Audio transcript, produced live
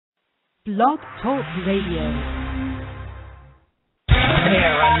Blog Talk Radio.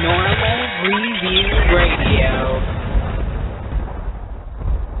 Paranormal Review Radio.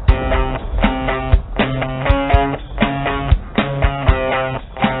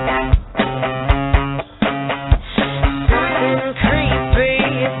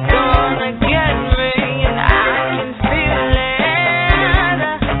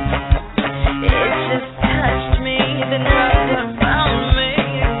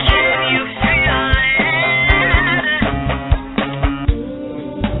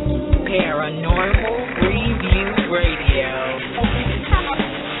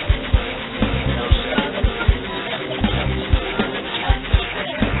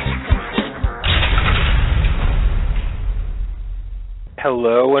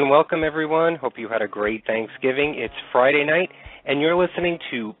 Hello and welcome, everyone. Hope you had a great Thanksgiving. It's Friday night, and you're listening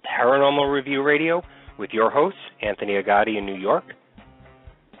to Paranormal Review Radio with your hosts, Anthony Agati in New York.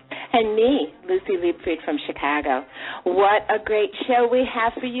 And me, Lucy Liebfried from Chicago. What a great show we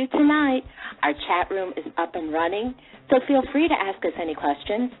have for you tonight. Our chat room is up and running, so feel free to ask us any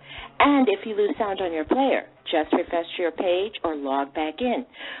questions. And if you lose sound on your player, just refresh your page or log back in.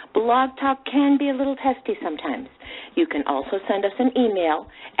 Blog Talk can be a little testy sometimes. You can also send us an email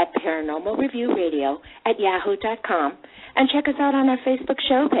at paranormalreviewradio@yahoo.com and check us out on our Facebook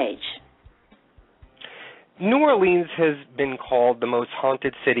show page. New Orleans has been called the most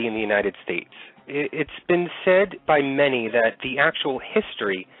haunted city in the United States. It's been said by many that the actual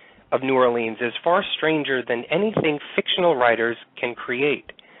history of New Orleans is far stranger than anything fictional writers can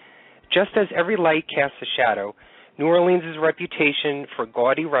create. Just as every light casts a shadow, New Orleans' reputation for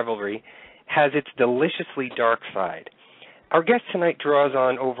gaudy revelry has its deliciously dark side. Our guest tonight draws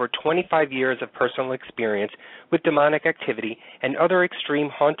on over 25 years of personal experience with demonic activity and other extreme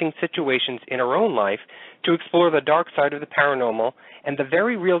haunting situations in her own life to explore the dark side of the paranormal and the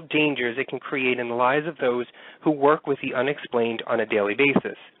very real dangers it can create in the lives of those who work with the unexplained on a daily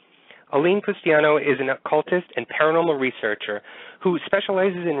basis. Alyne Pustiano is an occultist and paranormal researcher who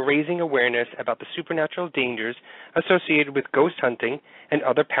specializes in raising awareness about the supernatural dangers associated with ghost hunting and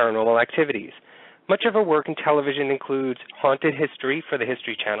other paranormal activities. Much of her work in television includes Haunted History for the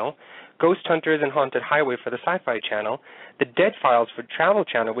History Channel, Ghost Hunters and Haunted Highway for the Sci-Fi Channel, The Dead Files for Travel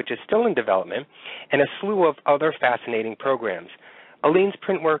Channel, which is still in development, and a slew of other fascinating programs. Alyne's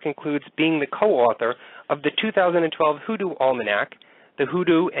print work includes being the co-author of the 2012 Hoodoo Almanac, the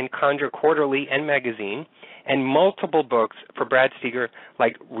Hoodoo and Conjure Quarterly and Magazine, and multiple books for Brad Steger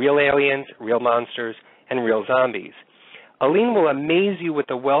like Real Aliens, Real Monsters, and Real Zombies. Alyne will amaze you with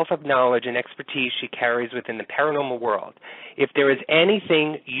the wealth of knowledge and expertise she carries within the paranormal world. If there is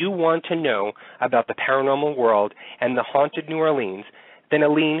anything you want to know about the paranormal world and the haunted New Orleans, then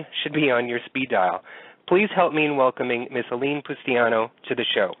Alyne should be on your speed dial. Please help me in welcoming Miss Alyne Pustiano to the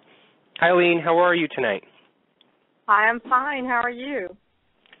show. Hi, Alyne. How are you tonight? Hi, I'm fine. How are you?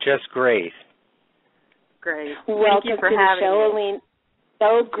 Just great. Great. Welcome Thank you for to the having show, me. Alyne.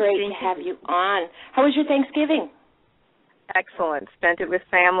 So great Thank to have you on. How was your Thanksgiving? Excellent. Spent it with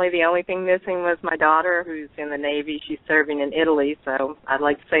family. The only thing missing was my daughter, who's in the Navy. She's serving in Italy, so I'd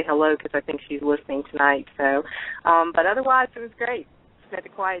like to say hello because I think she's listening tonight. So, but otherwise, it was great. Spent a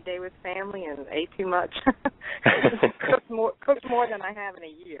quiet day with family and ate too much. cooked more than I have in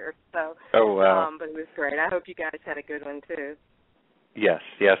a year. So, oh wow! But it was great. I hope you guys had a good one too. Yes,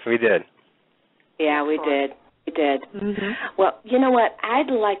 we did. Yeah, we did. We did. Mm-hmm. Well, you know what?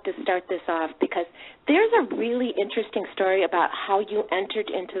 I'd like to start this off because there's a really interesting story about how you entered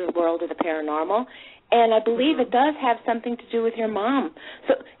into the world of the paranormal, and I believe it does have something to do with your mom.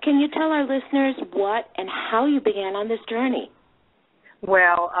 So can you tell our listeners what and how you began on this journey?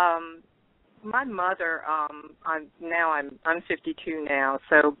 Well, my mother, I'm 52 now,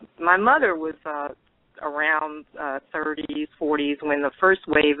 so my mother was around 30s, 40s when the first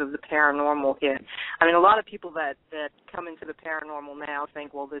wave of the paranormal hit. I mean, a lot of people that come into the paranormal now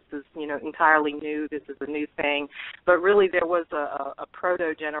think, well, this is, entirely new, this is a new thing. But really there was a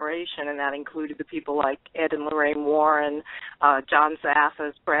proto-generation, and that included the people like Ed and Lorraine Warren, John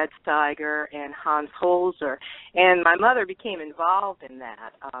Zaffis, Brad Steiger, and Hans Holzer. And my mother became involved in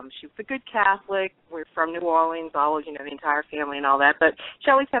that. She was a good Catholic. We're from New Orleans, all, the entire family and all that. But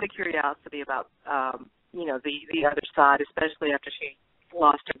she always had a curiosity about, the other side, especially after she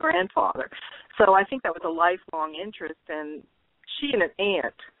lost her grandfather. So I think that was a lifelong interest, and she and an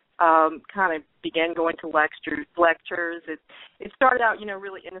aunt kind of began going to lectures. It started out,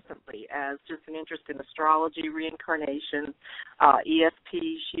 really innocently as just an interest in astrology, reincarnation,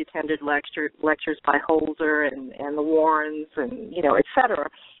 ESP. She attended lectures by Holzer and the Warrens and, et cetera.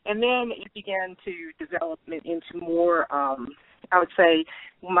 And then it began to develop into more I would say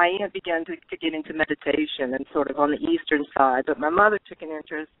my aunt began to get into meditation and sort of on the eastern side, but my mother took an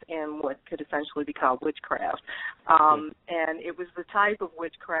interest in what could essentially be called witchcraft. And it was the type of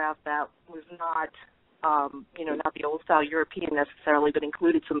witchcraft that was not, not the old-style European necessarily, but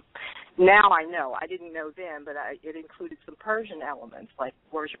included some, now I know, I didn't know then, but it included some Persian elements, like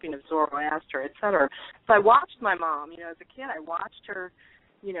worshiping of Zoroaster, et cetera. So I watched my mom, as a kid, I watched her.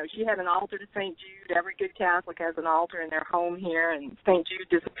 She had an altar to St. Jude. Every good Catholic has an altar in their home here, and St. Jude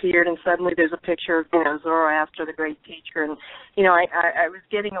disappeared, and suddenly there's a picture of, Zoroaster, the great teacher. And, I was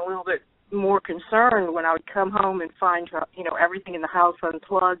getting a little bit more concerned when I would come home and find, everything in the house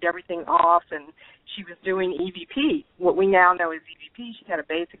unplugged, everything off, and she was doing EVP, what we now know as EVP. She had a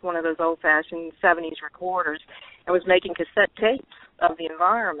basic one of those old-fashioned 70s recorders and was making cassette tapes of the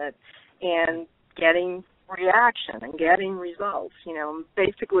environment and getting reaction and getting results.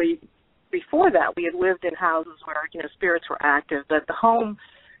 Basically, before that, we had lived in houses where, spirits were active, but the home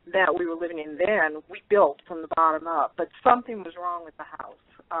that we were living in then, we built from the bottom up, but something was wrong with the house.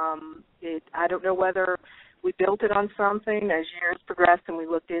 I don't know whether we built it on something. As years progressed and we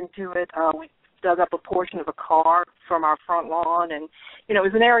looked into it, we dug up a portion of a car from our front lawn, and, it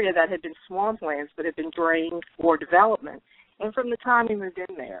was an area that had been swamplands but had been drained for development. And from the time we moved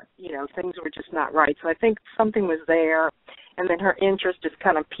in there, things were just not right. So I think something was there, and then her interest just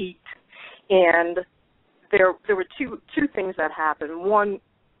kind of peaked. And there were two things that happened. One,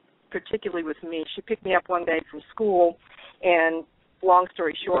 particularly with me, she picked me up one day from school, and long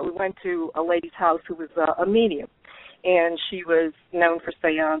story short, we went to a lady's house who was a medium. And she was known for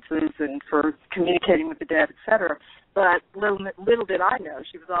seances and for communicating with the dead, et cetera. But little did I know,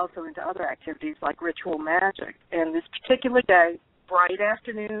 she was also into other activities like ritual magic. And this particular day, bright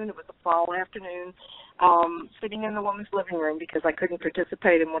afternoon, it was a fall afternoon, sitting in the woman's living room because I couldn't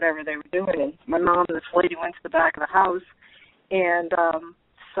participate in whatever they were doing. And my mom and this lady went to the back of the house, and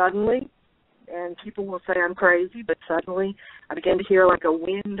suddenly, and people will say I'm crazy, but suddenly I began to hear like a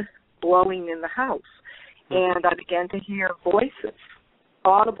wind blowing in the house. And I began to hear voices,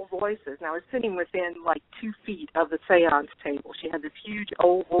 audible voices. Now, I was sitting within like 2 feet of the seance table. She had this huge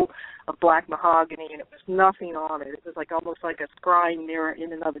oval of black mahogany, and it was nothing on it. It was like almost like a scrying mirror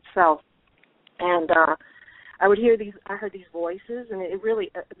in and of itself. And I heard these voices, and it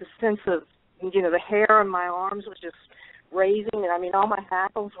really, the sense of, the hair on my arms was just raising, and all my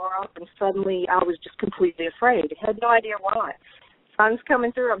hackles were up, and suddenly I was just completely afraid. I had no idea why. Sun's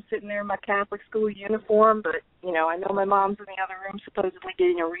coming through. I'm sitting there in my Catholic school uniform, but, I know my mom's in the other room supposedly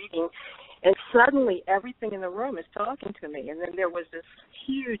getting a reading, and suddenly everything in the room is talking to me, and then there was this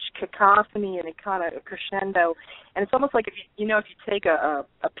huge cacophony and a kind of crescendo, and it's almost like if you take a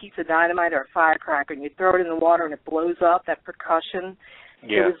piece of dynamite or a firecracker and you throw it in the water and it blows up, that percussion,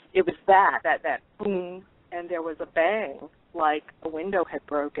 it was that boom, and there was a bang, like a window had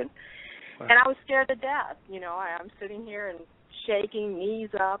broken. Wow. And I was scared to death. I'm sitting here and shaking, knees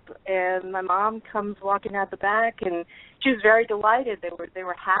up, and my mom comes walking out the back, and she was very delighted. They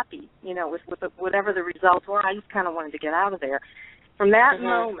were happy, with whatever the results were. I just kind of wanted to get out of there. From that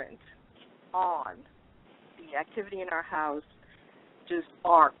moment on, the activity in our house just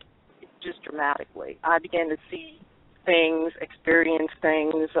arced, just dramatically. I began to see things, experience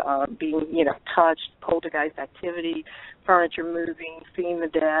things, being, touched, poltergeist activity, furniture moving, seeing the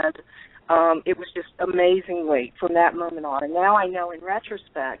dead. It was just amazingly from that moment on. And now I know in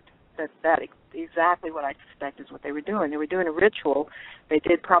retrospect that exactly what I suspect is what they were doing. They were doing a ritual. They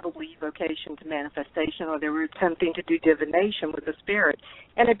did probably evocation to manifestation, or they were attempting to do divination with the spirit,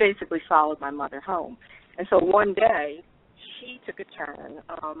 and they basically followed my mother home. And so one day, she took a turn.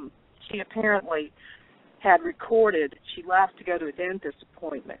 She apparently had recorded, she left to go to a dentist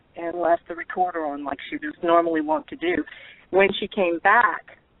appointment and left the recorder on like she was normally wont to do. When she came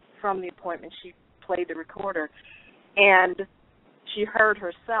back from the appointment, she played the recorder, and she heard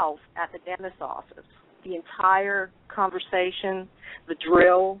herself at the dentist's office. The entire conversation, the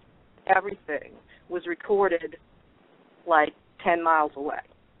drill, everything was recorded like 10 miles away.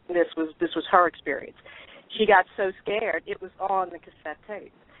 This was her experience. She got so scared, it was on the cassette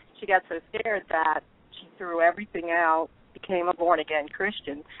tape. She got so scared that she threw everything out, became a born-again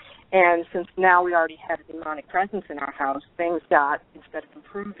Christian. And since now we already had a demonic presence in our house, things got, instead of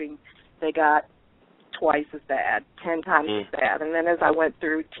improving, they got twice as bad, 10 times as bad. And then as I went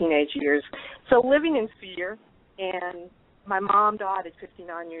through teenage years, so living in fear, and my mom died at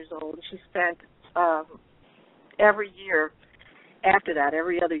 59 years old, and she spent every year after that,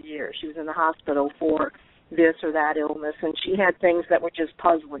 every other year, she was in the hospital for this or that illness, and she had things that were just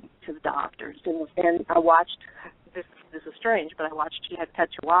puzzling to the doctors. And I watched, this is strange, but I watched, she had pet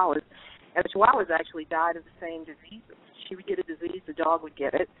chihuahuas, and the chihuahuas actually died of the same diseases. she would get a disease, the dog would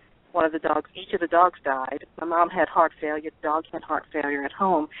get it. Each of the dogs died. My mom had heart failure. The dogs had heart failure at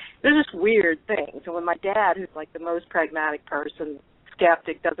home. There's just weird things. And when my dad, who's like the most pragmatic person,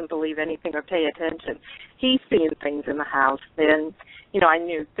 skeptic, doesn't believe anything or pay attention, he's seeing things in the house, then, I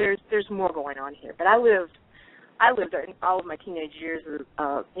knew there's more going on here. But I lived all of my teenage years,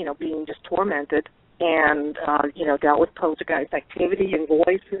 being just tormented and, dealt with poltergeist activity and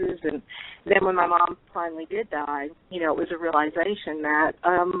voices. And then when my mom finally did die, it was a realization that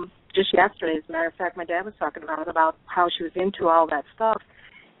just yesterday, as a matter of fact, my dad was talking about how she was into all that stuff,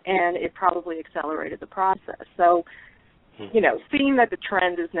 and it probably accelerated the process. So, seeing that the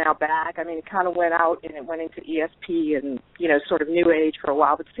trend is now back, I mean, it kind of went out and it went into ESP and, sort of New Age for a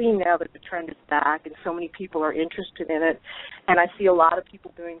while, but seeing now that the trend is back and so many people are interested in it, and I see a lot of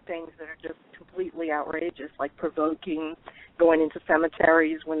people doing things that are just completely outrageous, like provoking, going into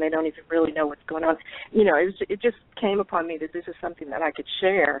cemeteries when they don't even really know what's going on. It just came upon me that this is something that I could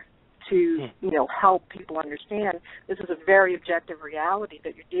share to, help people understand this is a very objective reality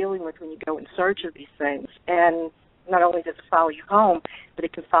that you're dealing with when you go in search of these things. And not only does it follow you home, but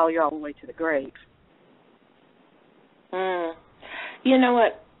it can follow you all the way to the grave. You know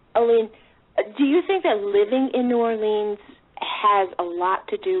what, Alyne, do you think that living in New Orleans has a lot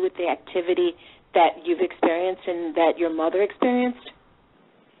to do with the activity that you've experienced and that your mother experienced?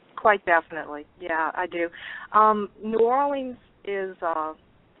 Quite definitely. Yeah, I do. New Orleans is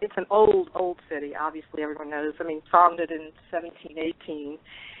it's an old city, obviously everyone knows. I mean, founded in 1718.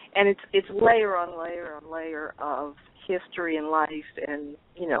 And it's layer on layer on layer of history and life, and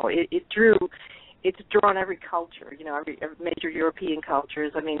it's drawn every culture, every major European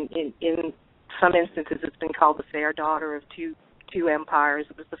cultures. I mean, in some instances, it's been called the fair daughter of two empires.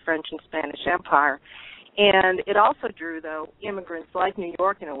 It was the French and Spanish Empire, and it also drew, though, immigrants like New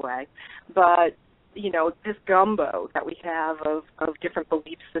York in a way, but this gumbo that we have of different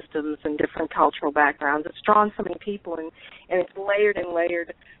belief systems and different cultural backgrounds, it's drawn so many people, and it's layered and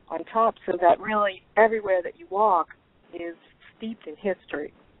layered on top, so that really everywhere that you walk is steeped in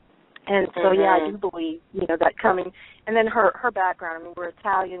history. And so, yeah, I do believe, that coming, and then her background, I mean, we're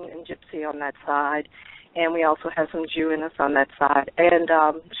Italian and Gypsy on that side, and we also have some Jew in us on that side. And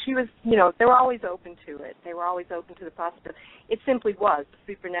she was, they were always open to it. They were always open to the possibility. It simply was.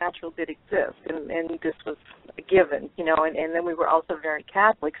 The supernatural did exist, and this was a given, and then we were also very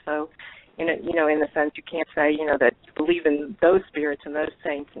Catholic, so, in the sense you can't say, that you believe in those spirits and those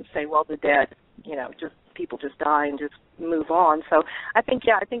saints and say, well, the dead, just people just die and just move on. So I think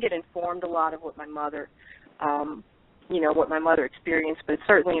it informed a lot of what my mother, experienced, but it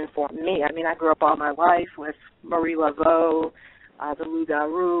certainly informed me. I mean, I grew up all my life with Marie Laveau, the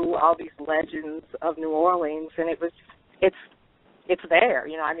Loup-Garou, all these legends of New Orleans, and it's there.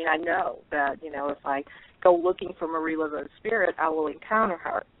 I mean, I know that, if I go looking for Marie Laveau's spirit, I will encounter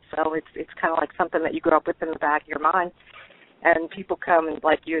her. So it's kind of like something that you grew up with in the back of your mind. And people come and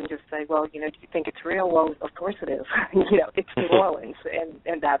like you and just say, well, do you think it's real? Well, of course it is. It's New Orleans,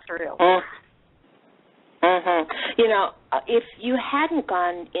 and that's real. If you hadn't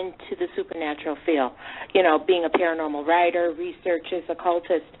gone into the supernatural field, being a paranormal writer, researcher,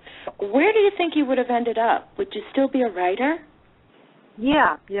 occultist, where do you think you would have ended up? Would you still be a writer?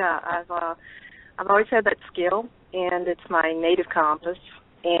 Yeah. I've always had that skill, and it's my native compass.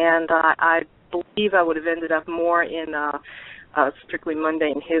 And I believe I would have ended up more in strictly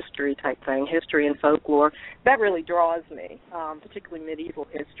mundane history type thing, history and folklore. That really draws me, particularly medieval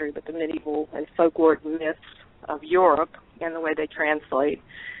history, but the medieval and folkloric myths of Europe and the way they translate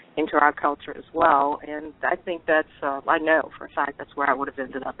into our culture as well. And I think that's, I know for a fact that's where I would have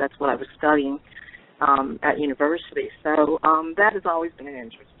ended up. That's what I was studying at university. So that has always been an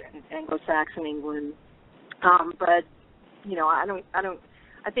interest in Anglo-Saxon England. But,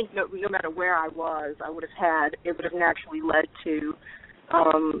 I think no matter where I was, it would have naturally led to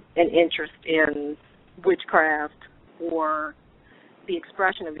an interest in witchcraft or the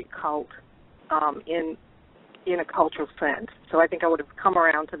expression of the occult in a cultural sense. So I think I would have come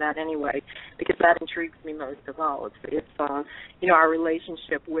around to that anyway, because that intrigues me most of all. It's our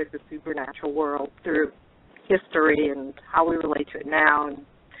relationship with the supernatural world through history and how we relate to it now, and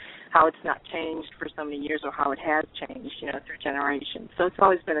how it's not changed for so many years, or how it has changed, through generations. So it's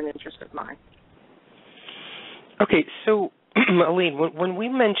always been an interest of mine. Okay, so, Alyne, when we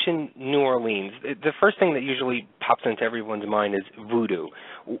mention New Orleans, the first thing that usually pops into everyone's mind is voodoo.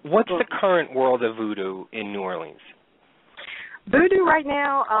 What's the current world of voodoo in New Orleans? Voodoo right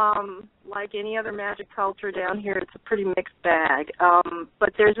now, like any other magic culture down here, it's a pretty mixed bag. But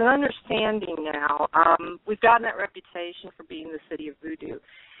there's an understanding now. We've gotten that reputation for being the city of voodoo.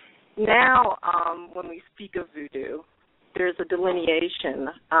 Now, when we speak of voodoo, there's a delineation,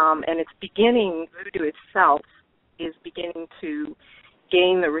 and it's beginning, voodoo itself is beginning to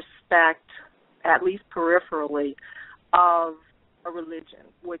gain the respect, at least peripherally, of a religion,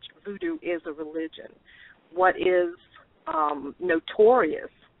 which voodoo is a religion. What is notorious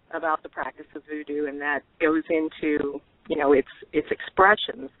about the practice of voodoo, and that goes into, its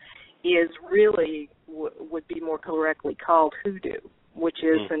expressions, is really would be more correctly called hoodoo, which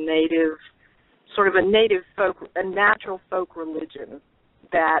is a native folk, a natural folk religion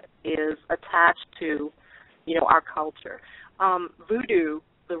that is attached to, our culture. Voodoo,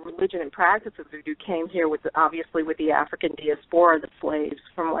 the religion and practice of voodoo, came here obviously with the African diaspora, the slaves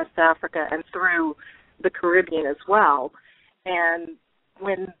from West Africa, and through the Caribbean as well. And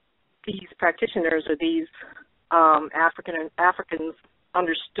when these practitioners or these Africans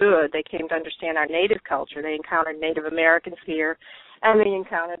understood, they came to understand our native culture. They encountered Native Americans here, and they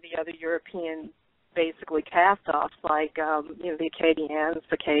encountered the other European, basically cast-offs like the Acadians,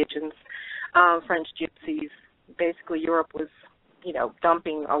 the Cajuns, French Gypsies. Basically, Europe was,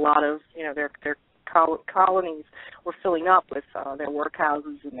 dumping a lot of, their colonies were filling up with their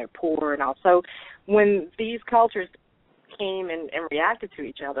workhouses and their poor and all. So when these cultures came and reacted to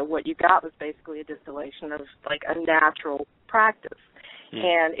each other, what you got was basically a distillation of like a natural practice.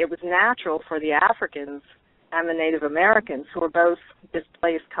 And it was natural for the Africans and the Native Americans, who were both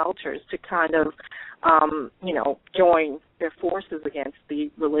displaced cultures, to kind of, join their forces against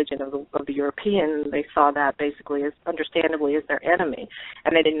the religion of the European. They saw that basically as, understandably, as their enemy,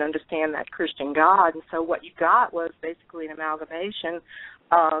 and they didn't understand that Christian God. And so what you got was basically an amalgamation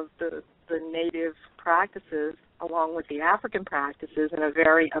of the native practices along with the African practices in a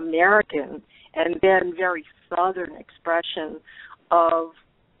very American and then very Southern expression of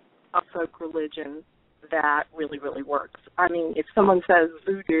a folk religion that really, really works. I mean, if someone says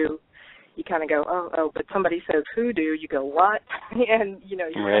voodoo, you kind of go, oh, but somebody says hoodoo, you go, what? And,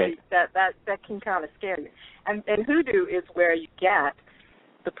 right. that can kind of scare you. And hoodoo is where you get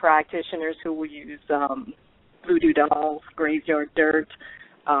the practitioners who will use voodoo dolls, graveyard dirt,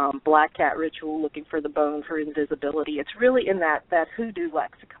 black cat ritual, looking for the bone for invisibility. It's really in that hoodoo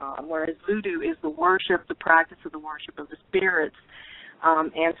lexicon, whereas voodoo is the worship, the practice of the worship of the spirits,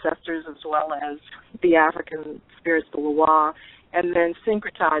 ancestors, as well as the African spirits, the Loa, and then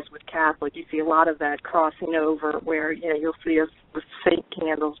syncretized with Catholic. You see a lot of that crossing over where, you'll see us with saint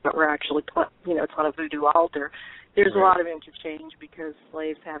candles, but we're actually, it's on a voodoo altar. There's a lot of interchange because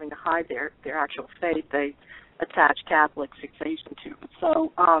slaves having to hide their actual faith, they attach Catholic fixation to it.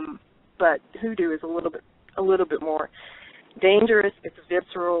 So, but hoodoo is a little bit more dangerous. It's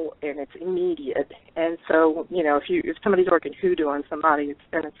visceral and it's immediate. And so, if somebody's working hoodoo on somebody,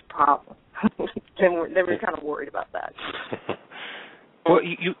 then it's a problem. then we're kind of worried about that. Well,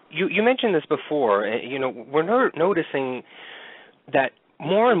 you mentioned this before. We're noticing that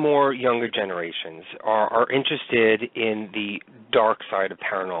more and more younger generations are interested in the dark side of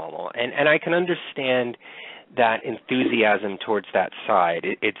paranormal, and I can understand that enthusiasm towards that side.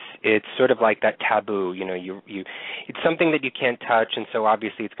 It's sort of like that taboo, it's something that you can't touch, and so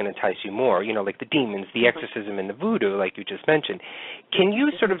obviously it's going to entice you more, like the demons, the exorcism, and the voodoo, like you just mentioned. Can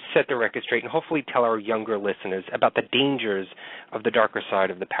you sort of set the record straight and hopefully tell our younger listeners about the dangers of the darker side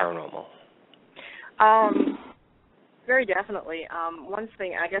of the paranormal? Very definitely. One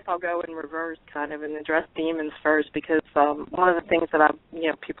thing, I guess I'll go in reverse kind of and address demons first, because one of the things that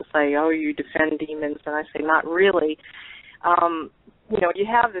people say, oh, you defend demons, and I say not really. You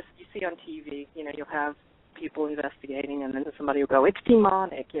have this, you see on TV, you'll have people investigating, and then somebody will go, it's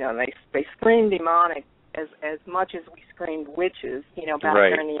demonic, and they scream demonic as much as we screamed witches, back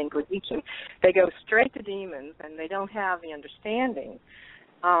during the Inquisition. They go straight to demons, and they don't have the understanding,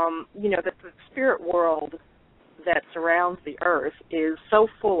 that the spirit world that surrounds the earth is so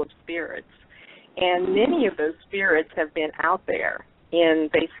full of spirits, and many of those spirits have been out there in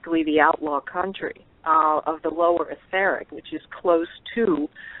basically the outlaw country of the lower etheric, which is close to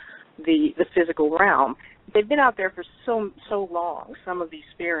the physical realm. They've been out there for so long, some of these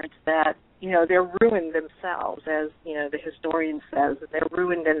spirits, that they're ruined themselves, as the historian says, that they're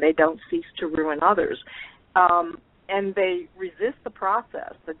ruined and they don't cease to ruin others. And they resist the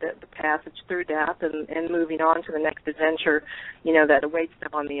process, the passage through death and moving on to the next adventure, that awaits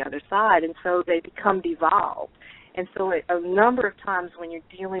them on the other side. And so they become devolved. And so a number of times when you're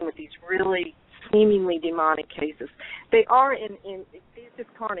dealing with these really seemingly demonic cases, they are these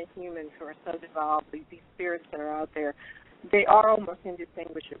discarnate humans who are so devolved, these spirits that are out there, they are almost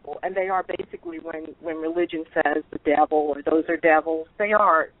indistinguishable. And they are basically, when religion says the devil or those are devils, they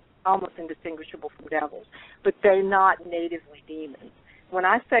are almost indistinguishable from devils, but they're not natively demons. When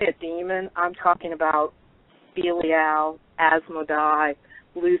I say a demon, I'm talking about Belial, Asmodai,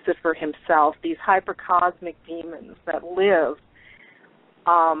 Lucifer himself, these hypercosmic demons that live,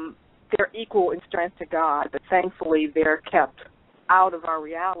 they're equal in strength to God, but thankfully they're kept out of our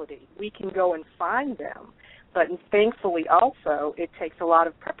reality. We can go and find them, but thankfully also it takes a lot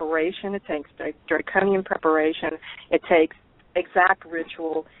of preparation. It takes draconian preparation. It takes exact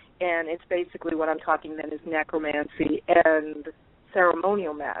ritual, and it's basically what I'm talking then is necromancy and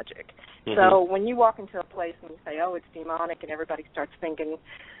ceremonial magic. Mm-hmm. So when you walk into a place and you say, oh, it's demonic, and everybody starts thinking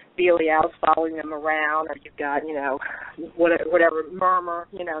Belial's following them around, or you've got, whatever, Murmur,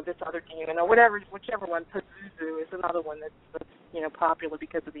 this other demon, or whichever one, Pazuzu is another one that's popular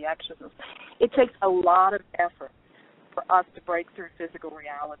because of the exorcism. It takes a lot of effort for us to break through physical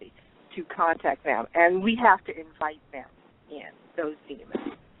reality to contact them, and we have to invite them in, those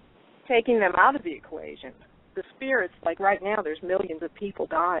demons. Taking them out of the equation, the spirits, like right now there's millions of people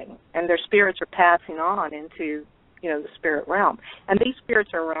dying, and their spirits are passing on into the spirit realm. And these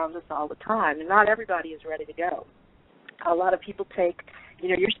spirits are around us all the time, and not everybody is ready to go. A lot of people take,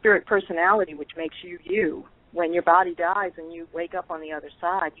 your spirit personality, which makes you you. When your body dies and you wake up on the other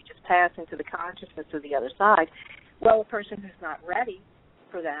side, you just pass into the consciousness of the other side. Well, a person who's not ready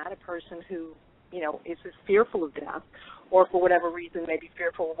for that, a person who, is fearful of death, or for whatever reason may be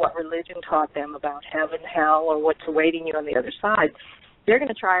fearful of what religion taught them about heaven, hell, or what's awaiting you on the other side, they're going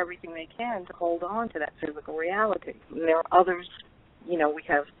to try everything they can to hold on to that physical reality. And there are others, we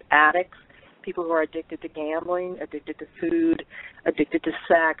have addicts, people who are addicted to gambling, addicted to food, addicted to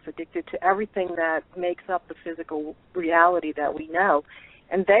sex, addicted to everything that makes up the physical reality that we know,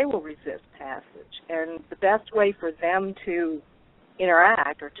 and they will resist passage. And the best way for them to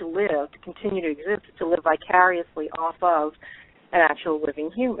interact or to live, to continue to exist, is to live vicariously off of an actual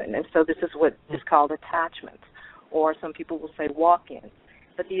living human. And so this is what is called attachment, or some people will say walk-in.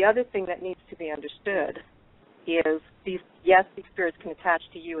 But the other thing that needs to be understood is these spirits can attach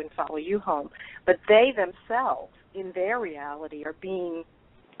to you and follow you home, but they themselves, in their reality, are being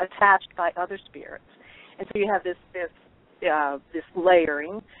attached by other spirits. And so you have this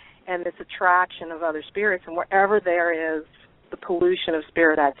layering and this attraction of other spirits, and wherever there is the pollution of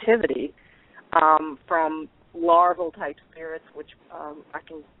spirit activity, from larval type spirits, which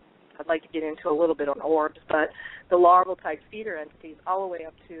I'd like to get into a little bit on orbs, but the larval type feeder entities all the way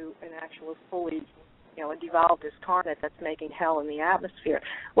up to an actual fully a devolved incarnate that's making hell in the atmosphere.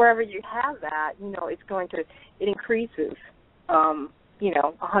 Wherever you have that, it increases,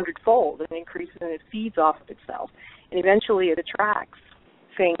 100-fold. It increases and it feeds off of itself. And eventually it attracts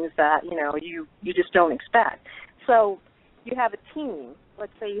things that, you just don't expect. So you have a team.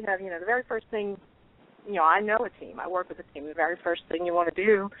 Let's say you have, the very first thing, I know a team. I work with a team. The very first thing you want to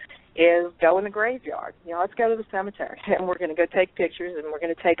do is go in the graveyard. Let's go to the cemetery, and we're going to go take pictures, and we're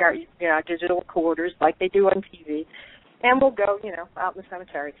going to take our, our digital recorders like they do on TV, and we'll go, out in the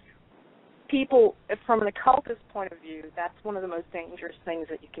cemetery. People, from an occultist point of view, that's one of the most dangerous things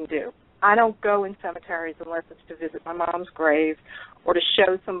that you can do. I don't go in cemeteries unless it's to visit my mom's grave or to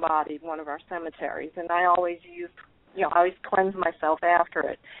show somebody one of our cemeteries, and I always use, I always cleanse myself after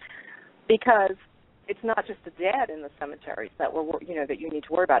it, because it's not just the dead in the cemeteries that that you need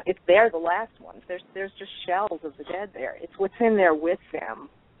to worry about. They're the last ones. There's just shells of the dead there. It's what's in there with them.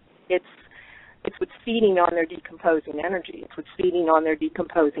 It's what's feeding on their decomposing energy. It's what's feeding on their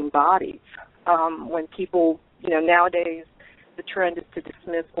decomposing bodies. When people, nowadays the trend is to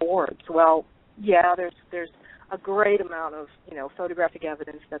dismiss orbs. Well, yeah, there's a great amount of photographic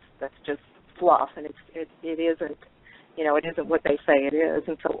evidence that's just fluff, and it isn't. It isn't what they say it is,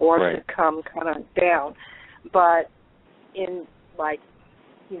 and so orbs have come kind of down. But in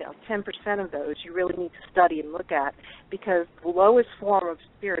 10% of those you really need to study and look at, because the lowest form of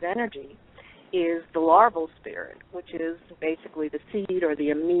spirit energy is the larval spirit, which is basically the seed or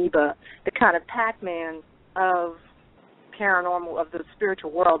the amoeba, the kind of Pac-Man of paranormal, of the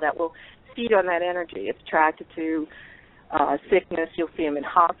spiritual world that will feed on that energy. It's attracted to sickness. You'll see them in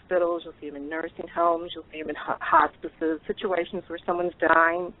hospitals. You'll see them in nursing homes. You'll see them in hospices, situations where someone's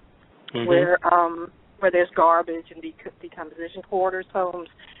dying, where there's garbage and decomposition quarters, homes.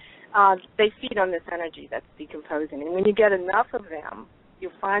 They feed on this energy that's decomposing. And when you get enough of them,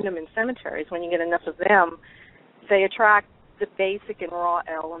 you'll find them in cemeteries. When you get enough of them, they attract the basic and raw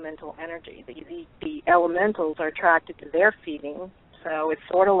elemental energy. The elementals are attracted to their feeding. So it's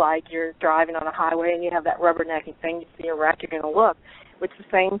sort of like you're driving on a highway and you have that rubbernecking thing. You see a wreck, you're going to look. It's the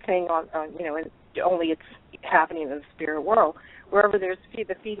same thing only it's happening in the spirit world. Wherever the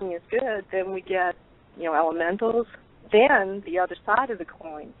feeding is good, then we get, elementals. Then the other side of the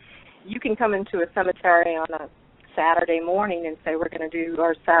coin, you can come into a cemetery on a Saturday morning and say we're going to do,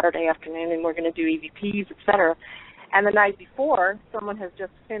 or Saturday afternoon and we're going to do EVPs, etc. And the night before, someone has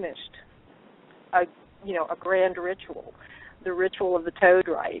just finished a grand ritual, the ritual of the toad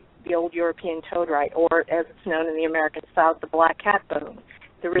rite, the old European toad rite, or as it's known in the American South, the black cat bone,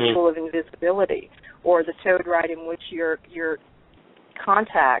 the ritual of invisibility, or the toad rite in which your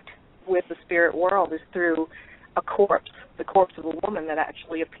contact with the spirit world is through a corpse, the corpse of a woman that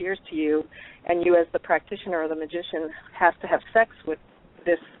actually appears to you, and you as the practitioner or the magician has to have sex with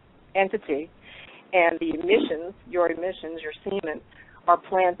this entity, and the emissions, your semen, are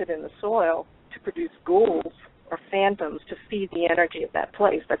planted in the soil to produce ghouls or phantoms to feed the energy of that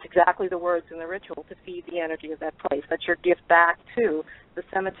place. That's exactly the words in the ritual, to feed the energy of that place. That's your gift back to the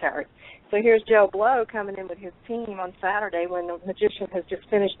cemetery. So here's Joe Blow coming in with his team on Saturday when the magician has just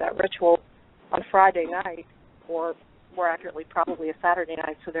finished that ritual on Friday night, or more accurately, probably a Saturday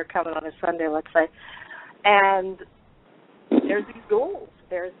night, so they're coming on a Sunday, let's say. And there's these ghouls.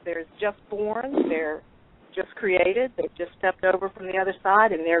 There's just born, they're just created, they've just stepped over from the other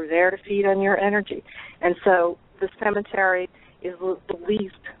side, and they're there to feed on your energy. And so the cemetery is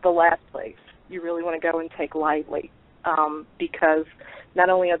the last place you really want to go and take lightly, because not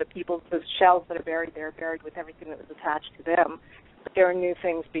only are the shells that are buried there buried with everything that was attached to them, but there are new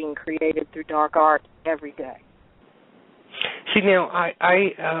things being created through dark art every day. See, now,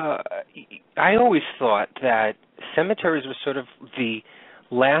 I always thought that cemeteries were sort of the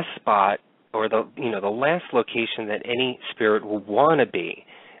last spot, or the last location that any spirit will want to be,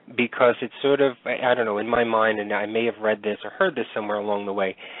 because it's sort of, I don't know, in my mind, and I may have read this or heard this somewhere along the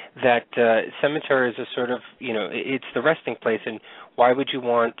way, that cemeteries are sort of, it's the resting place, and why would you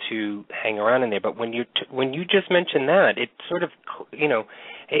want to hang around in there? But when you just mentioned that, it sort of,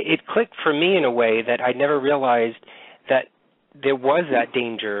 it clicked for me in a way that I never realized that there was that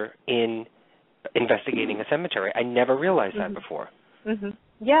danger in investigating a cemetery. I never realized that before. Mm-hmm.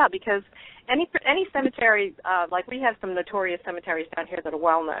 Yeah, because any cemetery, like we have some notorious cemeteries down here that are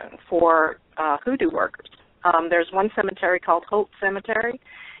well known for hoodoo workers. There's one cemetery called Hope Cemetery,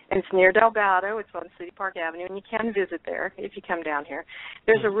 and it's near Delgado. It's on City Park Avenue, and you can visit there if you come down here.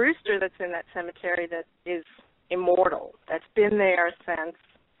 There's a rooster that's in that cemetery that is immortal, that's been there since,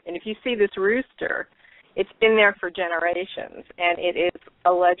 and if you see this rooster, it's been there for generations, and it is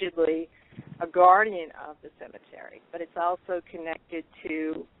allegedly a guardian of the cemetery, but it's also connected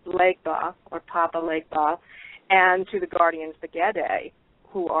to Legba, or Papa Legba, and to the guardians, the Gede,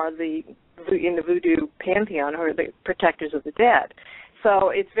 who are in the voodoo pantheon, who are the protectors of the dead. So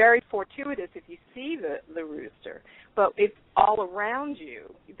it's very fortuitous if you see the rooster, but it's all around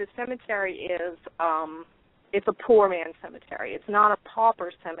you. The cemetery is it's a poor man's cemetery. It's not a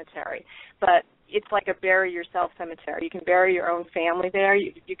pauper cemetery, but it's like a bury yourself cemetery. You can bury your own family there.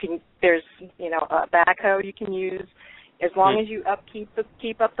 You can. There's a backhoe you can use, as long as you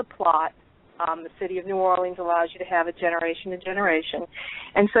keep up the plot. The city of New Orleans allows you to have it generation to generation,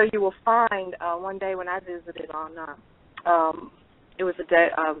 and so you will find one day when I visited on it was the Day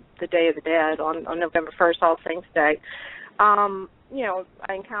of the Dead on November 1st, All Saints Day.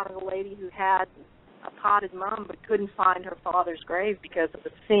 I encountered a lady who had a potted mum but couldn't find her father's grave because of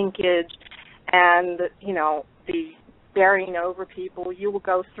the sinkage and, the burying over people. You will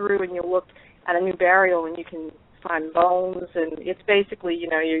go through and you'll look at a new burial and you can find bones, and it's basically, you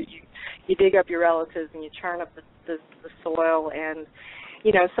dig up your relatives and you churn up the soil, and,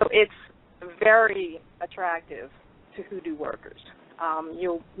 so it's very attractive to hoodoo workers.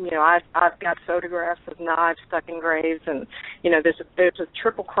 I've got photographs of knives stuck in graves, and there's a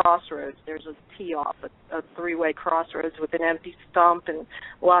triple crossroads. There's a tee-off, a three-way crossroads with an empty stump, and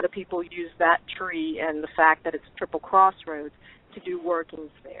a lot of people use that tree and the fact that it's triple crossroads to do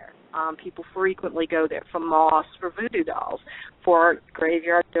workings there. People frequently go there for moss, for voodoo dolls, for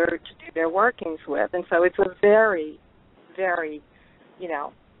graveyard dirt to do their workings with, and so it's a very, very,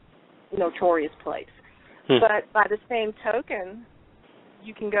 notorious place. But by the same token,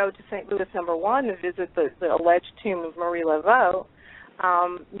 you can go to St. Louis No. 1 to visit the alleged tomb of Marie Laveau.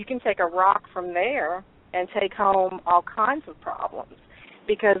 You can take a rock from there and take home all kinds of problems,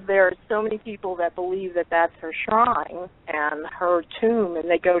 because there are so many people that believe that that's her shrine and her tomb, and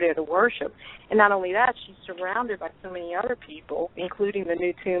they go there to worship. And not only that, she's surrounded by so many other people, including the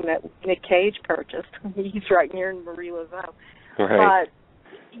new tomb that Nick Cage purchased. He's right near Marie Laveau. Right. But,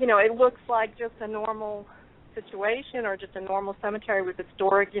 it looks like just a normal situation, or just a normal cemetery with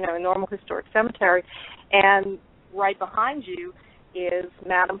a normal historic cemetery, and right behind you is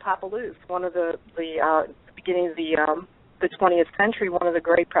Madame Papalouche, one of the beginning of the 20th century, one of the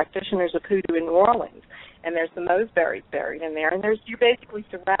great practitioners of hoodoo in New Orleans, and there's the Mosberries buried in there, and you're basically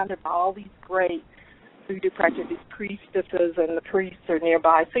surrounded by all these great voodoo practice, these priestesses and the priests are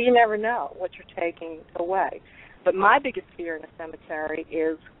nearby, so you never know what you're taking away. But my biggest fear in a cemetery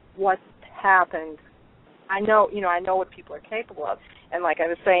is what happened. I know what people are capable of, and like I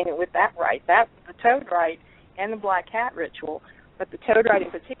was saying with that rite, the toad rite and the black cat ritual, but the toad rite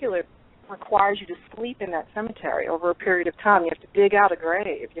in particular requires you to sleep in that cemetery over a period of time. You have to dig out a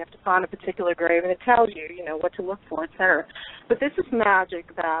grave. You have to find a particular grave, and it tells you, what to look for, etc. But this is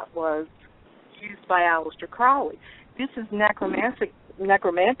magic that was used by Aleister Crowley. This is necromantic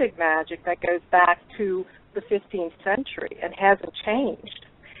magic that goes back to the 15th century and hasn't changed.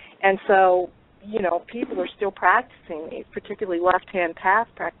 And so, people are still practicing these, particularly left-hand path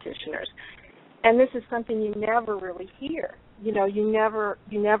practitioners. And this is something you never really hear. You never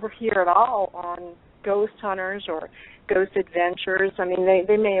hear at all on ghost hunters or ghost adventures. I mean,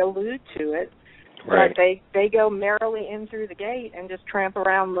 they may allude to it, right, but they go merrily in through the gate and just tramp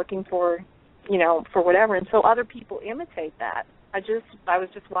around looking for whatever. And so other people imitate that. I was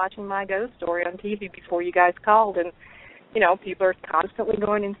just watching my ghost story on TV before you guys called, and people are constantly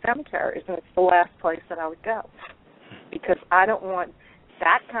going in cemeteries, and it's the last place that I would go because I don't want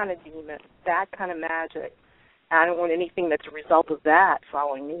that kind of demon, that kind of magic. I don't want anything that's a result of that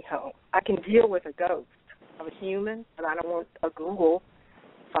following me home. I can deal with a ghost of a human, but I don't want a Google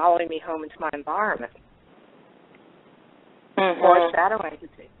following me home into my environment. Mm-hmm. Or a shadow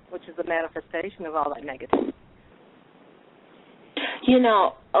entity, which is a manifestation of all that negativity.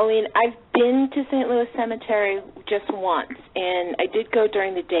 Alyne, I've been to St. Louis Cemetery just once, and I did go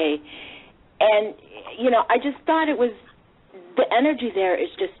during the day. And, I just thought it was, the energy there is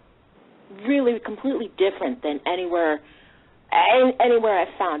just really completely different than anywhere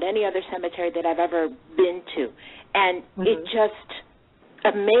I've found, any other cemetery that I've ever been to. And mm-hmm. It just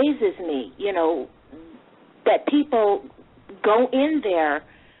amazes me, that people go in there.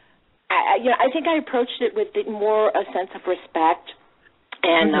 I think I approached it with more a sense of respect.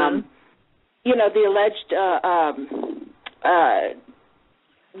 And, mm-hmm. The alleged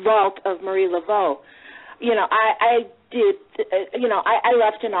vault of Marie Laveau, I did, I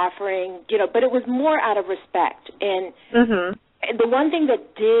left an offering, but it was more out of respect. And mm-hmm. The one thing that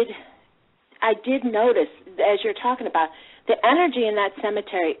I did notice, as you're talking about, the energy in that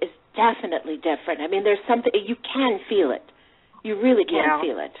cemetery is definitely different. I mean, there's something, you can feel it. You really can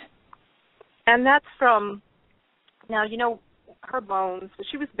feel it. And that's from, now, her bones,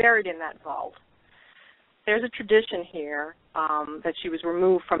 she was buried in that vault. There's a tradition here that she was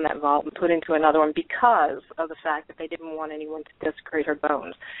removed from that vault and put into another one because of the fact that they didn't want anyone to desecrate her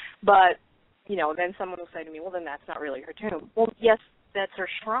bones. But, then someone will say to me, well, then that's not really her tomb. Well, yes, that's her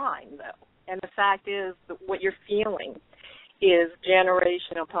shrine, though. And the fact is that what you're feeling is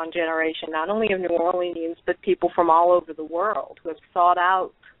generation upon generation, not only of New Orleans, but people from all over the world who have sought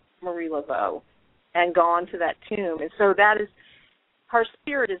out Marie Laveau and gone to that tomb. And so that is, her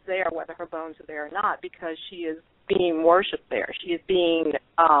spirit is there, whether her bones are there or not, because she is being worshipped there. She is being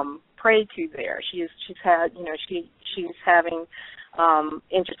prayed to there. She's having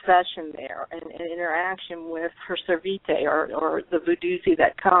intercession there and interaction with her servite or the voodoozy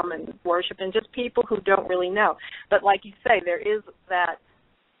that come and worship, and just people who don't really know. But like you say, there is that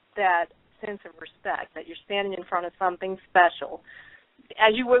sense of respect that you're standing in front of something special,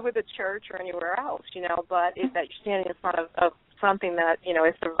 as you would with a church or anywhere else, but that you're standing in front of something that,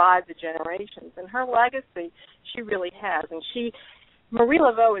 has survived the generations. And her legacy, she really has. And Marie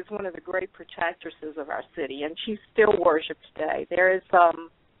Laveau is one of the great protectresses of our city, and she's still worshipped today. There is,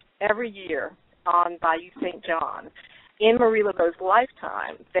 every year on Bayou St. John, in Marie Laveau's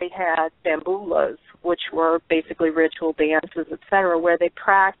lifetime, they had bamboulas, which were basically ritual dances, etc., where they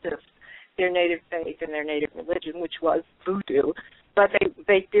practiced their native faith and their native religion, which was voodoo. But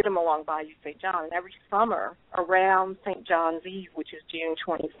they did them along Bayou St. John. And every summer around St. John's Eve, which is June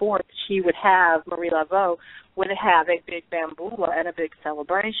 24th, Marie Laveau would have a big bamboula and a big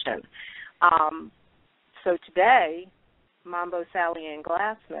celebration. So today, Mambo Sally Ann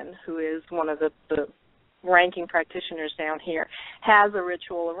Glassman, who is one of the ranking practitioners down here, has a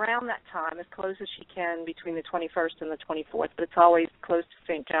ritual around that time, as close as she can, between the 21st and the 24th, but it's always close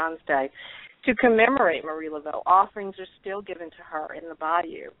to St. John's Day, to commemorate Marie Laveau. Offerings are still given to her in the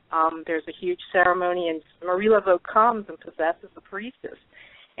bayou. There's a huge ceremony, and Marie Laveau comes and possesses the priestess,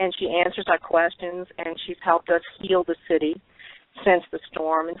 and she answers our questions, and she's helped us heal the city since the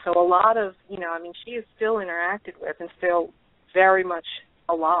storm. And so a lot of, she is still interacted with and still very much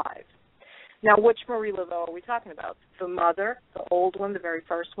alive. Now, which Marie Laveau are we talking about? The mother, the old one, the very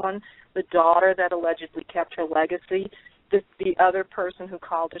first one, the daughter that allegedly kept her legacy, the other person who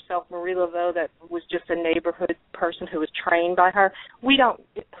called herself Marie Laveau that was just a neighborhood person who was trained by her.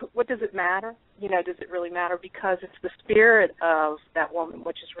 What does it matter? Does it really matter? Because it's the spirit of that woman,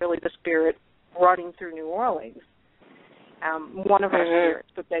 which is really the spirit running through New Orleans. One of our spirits,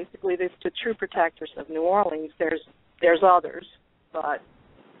 but basically there's the true protectors of New Orleans. There's others, but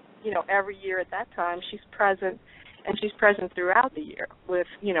every year at that time she's present, and she's present throughout the year with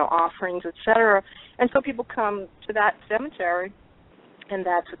offerings, etc. And so people come to that cemetery, and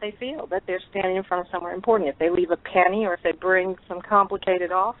that's what they feel, that they're standing in front of somewhere important. If they leave a penny or if they bring some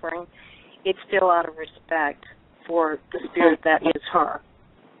complicated offering, it's still out of respect for the spirit that is her.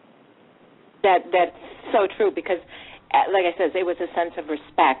 That's so true, because like I said, it was a sense of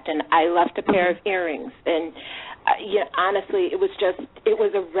respect, and I left a pair of earrings, and honestly, it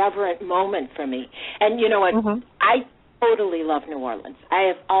was a reverent moment for me. And you know what? I totally love New Orleans. I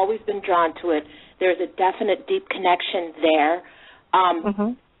have always been drawn to it. There's a definite deep connection there.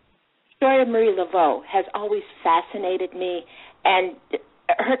 The story of Marie Laveau has always fascinated me, and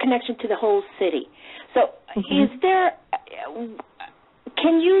her connection to the whole city. So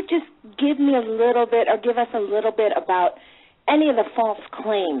can you just give me a little bit, or give us a little bit about any of the false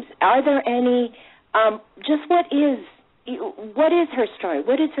claims? Are there any, just what is her story?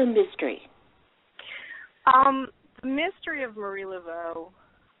 What is her mystery? The mystery of Marie Laveau,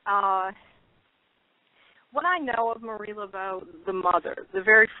 what I know of Marie Laveau, the mother, the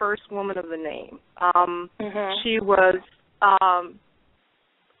very first woman of the name, she was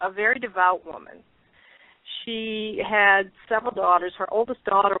a very devout woman. She had several daughters. Her oldest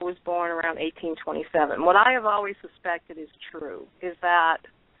daughter was born around 1827. What I have always suspected is true, is that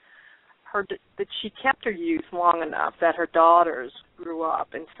she kept her youth long enough that her daughters grew up.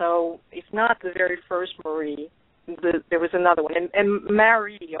 And so if not the very first Marie, there was another one. And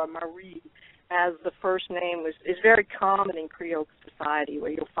Marie, or Marie, as the first name, is very common in Creole society,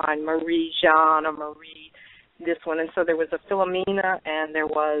 where you'll find Marie Jean or Marie this one. And so there was a Philomena, and there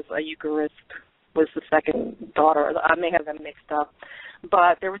was a Eucharist, was the second daughter. I may have them mixed up.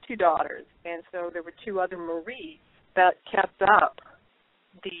 But there were two daughters, and so there were two other Maries that kept up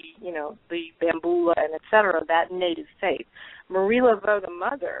the Bambula and et cetera, that native faith. Marie Laveau, the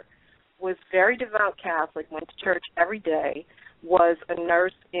mother, was very devout Catholic, went to church every day, was a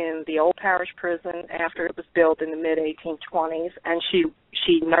nurse in the old parish prison after it was built in the mid-1820s, and she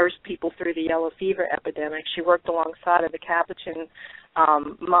nursed people through the yellow fever epidemic. She worked alongside of the Capuchin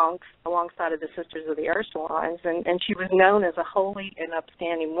monks, alongside of the Sisters of the Ursulines, and she was known as a holy and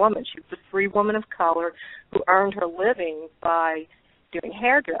upstanding woman. She was a free woman of color who earned her living by doing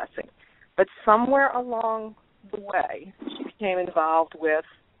hairdressing. But somewhere along the way, she became involved with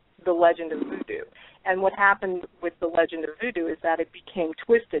the legend of voodoo. And what happened with the legend of voodoo is that it became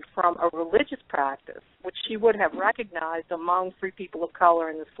twisted from a religious practice, which she would have recognized among free people of color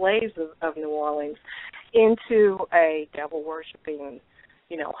and the slaves of New Orleans, into a devil-worshipping,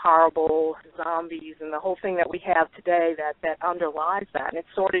 horrible zombies and the whole thing that we have today that underlies that. And it's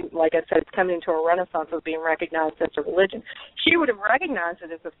sort of, like I said, it's coming into a renaissance of being recognized as a religion. She would have recognized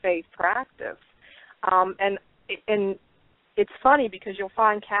it as a faith practice. And it's funny because you'll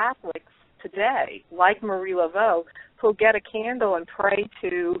find Catholics today, like Marie Laveau, who'll get a candle and pray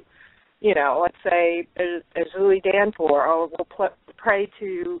to, let's say, Azuli Danpour, or will pray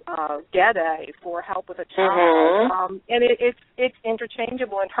to Gede for help with a child. And it's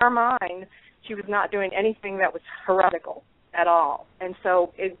interchangeable. In her mind, she was not doing anything that was heretical at all. And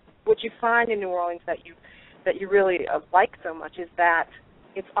so what you find in New Orleans that you really like so much is that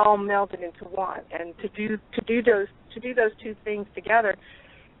it's all melded into one. And to do those two things together,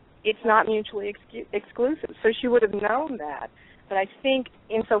 it's not mutually exclusive. So she would have known that. But I think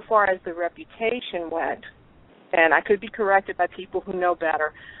insofar as the reputation went, and I could be corrected by people who know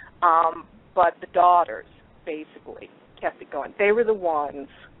better, but the daughters basically kept it going. They were the ones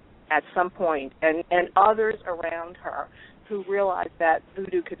at some point, and others around her, who realized that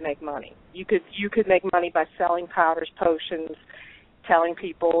voodoo could make money. You could make money by selling powders, potions, telling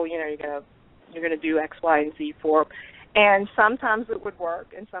people, you're gonna do X, Y, and Z for them. And sometimes it would work,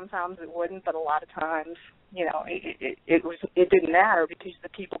 and sometimes it wouldn't. But a lot of times, it didn't matter because the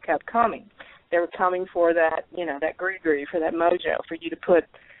people kept coming. They were coming for that, that gree-gree, for that mojo, for you to put,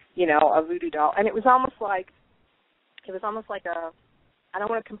 a voodoo doll. And it was almost like a, I don't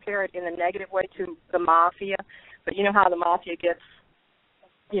want to compare it in a negative way to the mafia, but you know how the mafia gets,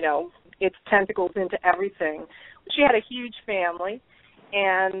 its tentacles into everything. She had a huge family.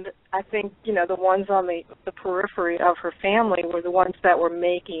 And I think, the ones on the periphery of her family were the ones that were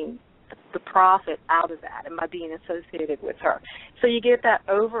making the profit out of that and by being associated with her. So you get that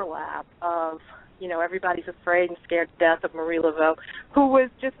overlap of, everybody's afraid and scared to death of Marie Laveau, who was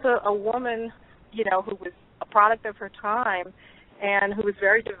just a woman, who was a product of her time and who was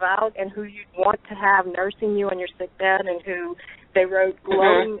very devout and who you'd want to have nursing you on your sick bed, and who they wrote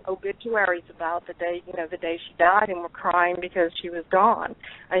glowing obituaries about the day she died, and were crying because she was gone.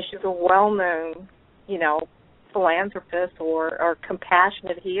 And she's a well-known, philanthropist or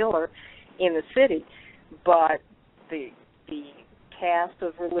compassionate healer in the city. But the cast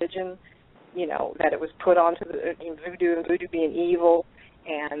of religion, that it was put onto voodoo, and voodoo being evil,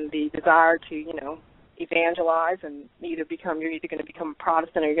 and the desire to, evangelize and you're either going to become a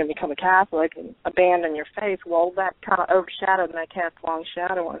Protestant or you're going to become a Catholic and abandon your faith. Well, that kind of overshadowed, and that cast a long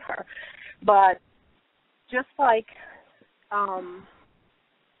shadow on her. But just like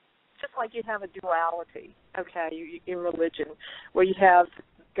you have a duality, in religion, where you have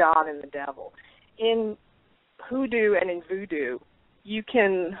God and the devil. In hoodoo and in voodoo, you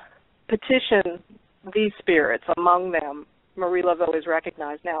can petition these spirits. Among them, Marie Laveau is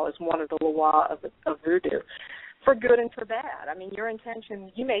recognized now as one of the Loa of voodoo, for good and for bad. I mean, your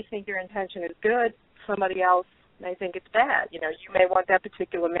intention, you may think your intention is good, somebody else may think it's bad. You may want that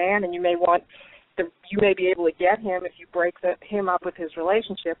particular man, and you may be able to get him if you break him up with his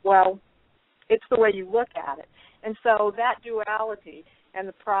relationship. Well, it's the way you look at it. And so that duality and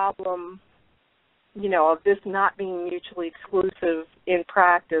the problem, of this not being mutually exclusive in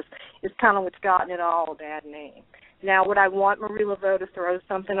practice is kind of what's gotten it all a bad name. Now, would I want Marie Laveau to throw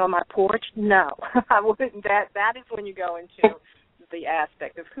something on my porch? No, I wouldn't. That is when you go into the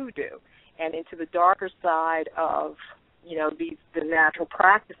aspect of hoodoo and into the darker side of, the natural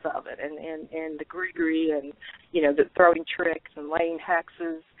practice of it, and the gree and, the throwing tricks and laying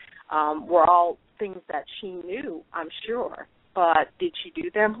hexes were all things that she knew, I'm sure. But did she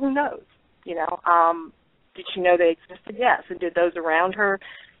do them? Who knows? Did she know they existed? Yes. And did those around her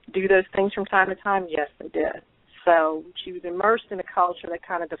do those things from time to time? Yes, they did. So she was immersed in a culture that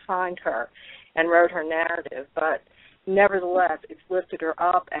kind of defined her and wrote her narrative. But nevertheless, it's lifted her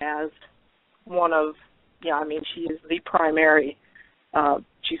up as one of, she is the primary,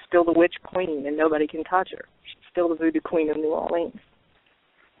 she's still the witch queen, and nobody can touch her. She's still the voodoo queen of New Orleans.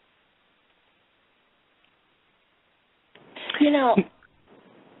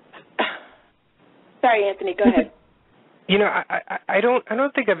 Sorry, Anthony, go ahead. I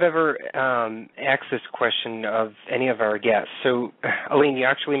don't think I've ever asked this question of any of our guests. So, Alyne, you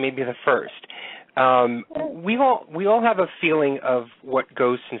actually may be the first. We all have a feeling of what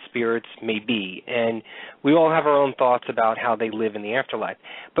ghosts and spirits may be, and we all have our own thoughts about how they live in the afterlife.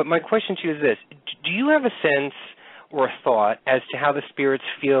 But my question to you is this: do you have a sense or a thought as to how the spirits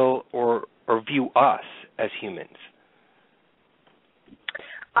feel or view us as humans?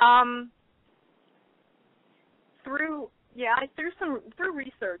 Through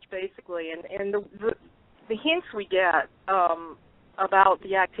research, basically, and the hints we get about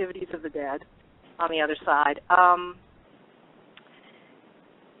the activities of the dead on the other side.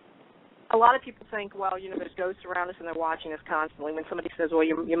 A lot of people think, well, there's ghosts around us and they're watching us constantly. When somebody says, well,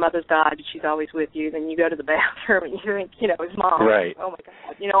 your mother's died, but she's always with you, then you go to the bathroom and you think, it's mom. Right. Oh, my God.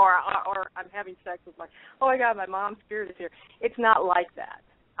 Or I'm having sex with oh, my God, my mom's spirit is here. It's not like that.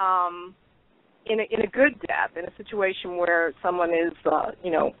 In a good death, in a situation where someone is,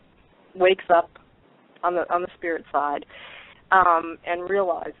 wakes up on the spirit side, and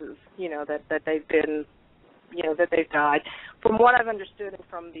realizes, that they've been, that they've died. From what I've understood and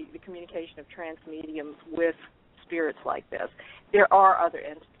from the communication of trance mediums with spirits like this, there are other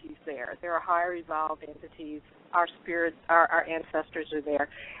entities there. There are higher evolved entities. Our spirits, our ancestors are there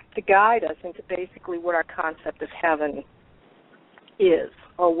to guide us into basically what our concept of heaven is,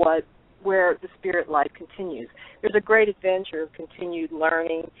 or where the spirit life continues. There's a great adventure of continued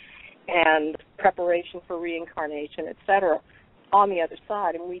learning and preparation for reincarnation, etc., on the other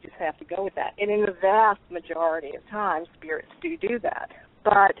side, and we just have to go with that. And in the vast majority of times, spirits do that.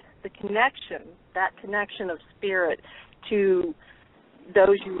 But the connection, that connection of spirit to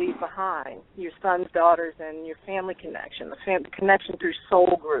those you leave behind, your sons, daughters, and your family connection, the connection through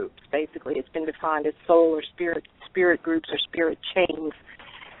soul groups, basically, it's been defined as soul or spirit groups or spirit chains.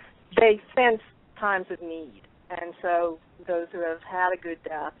 They sense times of need. And so those who have had a good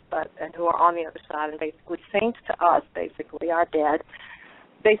death and who are on the other side and basically saints to us, basically, our dead,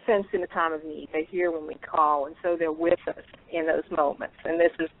 they sense in the time of need. They hear when we call, and so they're with us in those moments. And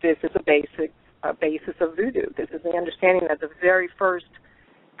this is a basis of voodoo. This is the understanding that the very first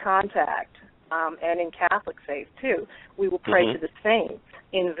contact, and in Catholic faith too, we will pray to the saints.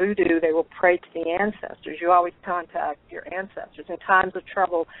 In voodoo, they will pray to the ancestors. You always contact your ancestors. In times of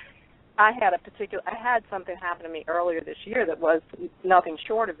trouble, I had something happen to me earlier this year that was nothing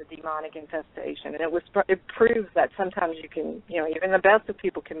short of a demonic infestation, and it proves that sometimes you can, even the best of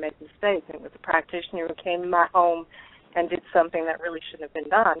people can make mistakes. And it was a practitioner who came to my home and did something that really shouldn't have been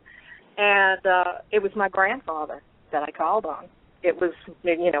done, and it was my grandfather that I called on. It was,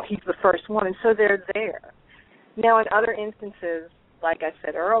 he's the first one, and so they're there. Now, in other instances, like I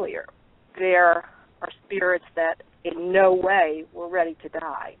said earlier, there are spirits that in no way were ready to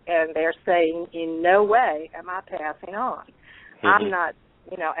die, and they're saying, in no way am I passing on. Mm-hmm. I'm not,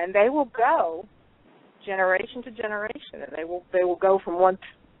 and they will go generation to generation, and they will go from one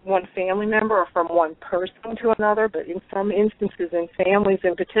family member or from one person to another, but in some instances, in families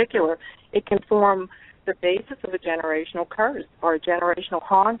in particular, it can form the basis of a generational curse or a generational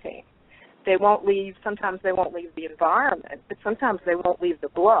haunting. Sometimes they won't leave the environment, but sometimes they won't leave the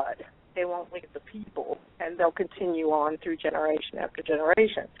blood. They won't leave the people, and they'll continue on through generation after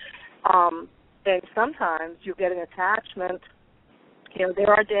generation. And sometimes you get an attachment.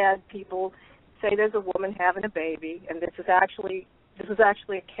 There are dead people. Say there's a woman having a baby, and this is actually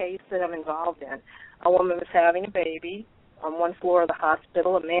a case that I'm involved in. A woman was having a baby on one floor of the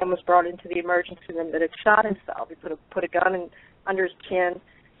hospital. A man was brought into the emergency room that had shot himself. He put a gun under his chin,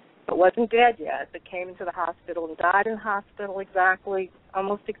 but wasn't dead yet, but came into the hospital and died in the hospital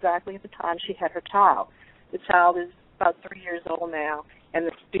almost exactly at the time she had her child. The child is about 3 years old now, and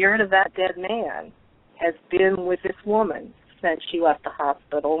the spirit of that dead man has been with this woman since she left the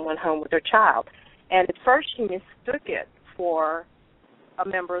hospital and went home with her child. And at first she mistook it for a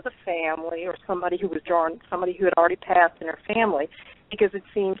member of the family or somebody who had already passed in her family, because it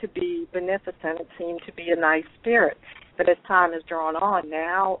seemed to be beneficent, it seemed to be a nice spirit. But as time has drawn on,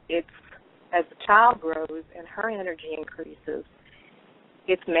 now as the child grows and her energy increases,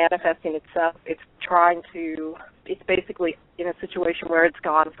 it's manifesting itself. It's basically in a situation where it's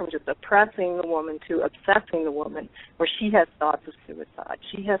gone from just oppressing the woman to obsessing the woman, where she has thoughts of suicide.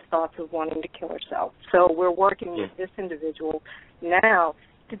 She has thoughts of wanting to kill herself. So we're working with this individual now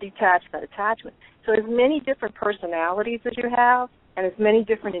to detach that attachment. So as many different personalities as you have, and as many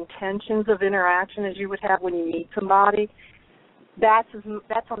different intentions of interaction as you would have when you meet somebody, that's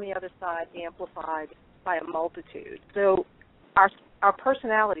on the other side amplified by a multitude. So our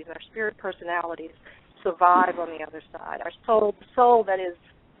personalities, our spirit personalities, survive on the other side. Our soul, the soul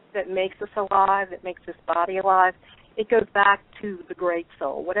that makes us alive, that makes this body alive, it goes back to the great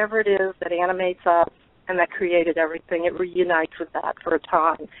soul. Whatever it is that animates us and that created everything, it reunites with that for a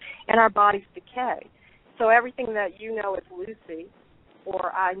time. And our bodies decay. So everything that you know as Lucy,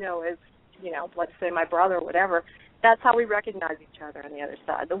 or I know as, let's say my brother or whatever, that's how we recognize each other on the other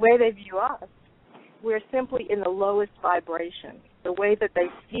side. The way they view us, we're simply in the lowest vibration. The way that they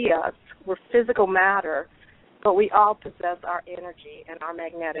see us, we're physical matter, but we all possess our energy and our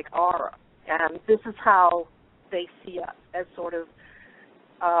magnetic aura. And this is how they see us, as sort of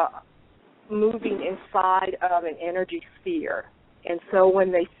moving inside of an energy sphere. And so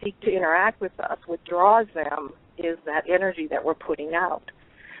when they seek to interact with us, what draws them is that energy that we're putting out.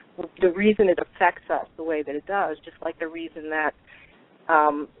 The reason it affects us the way that it does, just like the reason that,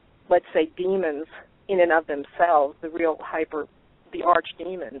 let's say, demons in and of themselves, the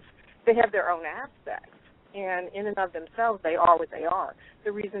archdemons, they have their own aspects. And in and of themselves, they are what they are.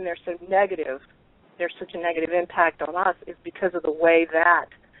 The reason they're so negative, there's such a negative impact on us, is because of the way that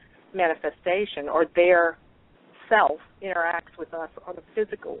manifestation or their self interacts with us on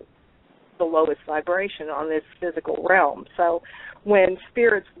the lowest vibration on this physical realm. So when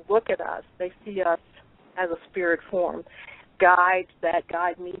spirits look at us, they see us as a spirit form. Guide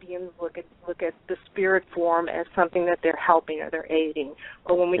mediums look at the spirit form as something that they're helping or they're aiding.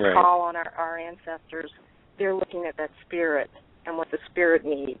 Or when we call on our ancestors, they're looking at that spirit and what the spirit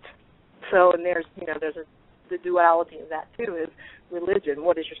needs. So, and there's the duality of that too, is religion.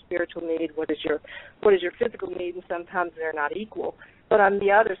 What is your spiritual need? What is your physical need? And sometimes they're not equal. But on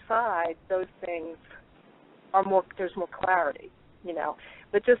the other side, those things there's more clarity,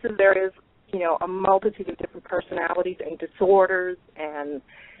 But just as there is, a multitude of different personalities and disorders and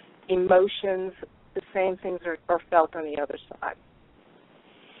emotions, the same things are felt on the other side.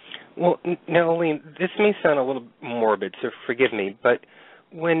 Well, now, Alyne, this may sound a little morbid, so forgive me, but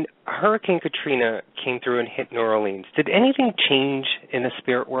when Hurricane Katrina came through and hit New Orleans, did anything change in the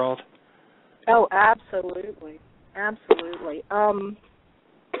spirit world? Oh, absolutely. Absolutely.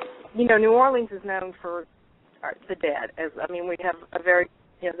 New Orleans is known for the dead. We have a very,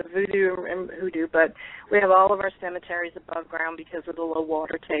 the voodoo and hoodoo, but we have all of our cemeteries above ground because of the low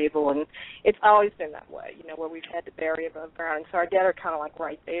water table, and it's always been that way, where we've had to bury above ground. So our dead are kind of like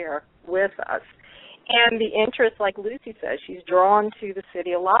right there with us. And the interest, like Lucy says, she's drawn to the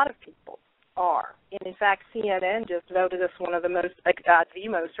city. A lot of people are. And in fact, CNN just voted us one of the most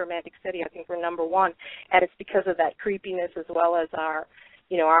romantic city. I think we're number one. And it's because of that creepiness as well as our,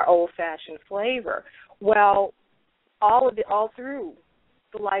 our old-fashioned flavor. Well, all through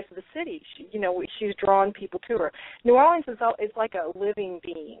the life of the city, she's drawn people to her. New Orleans is like a living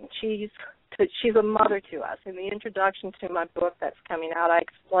being. She's a mother to us. In the introduction to my book that's coming out, I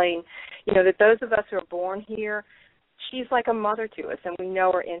explain, that those of us who are born here, she's like a mother to us, and we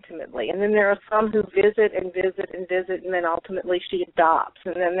know her intimately. And then there are some who visit and visit and visit, and then ultimately she adopts.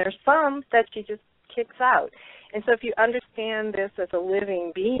 And then there's some that she just kicks out. And so if you understand this as a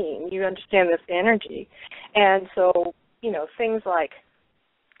living being, you understand this energy. And so, things like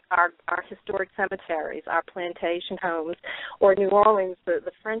our historic cemeteries, our plantation homes, or New Orleans, the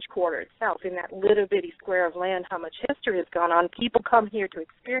French Quarter itself, in that little bitty square of land, how much history has gone on. People come here to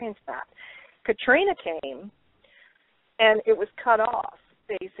experience that. Katrina came, and it was cut off,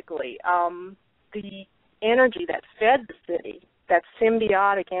 basically. The energy that fed the city, that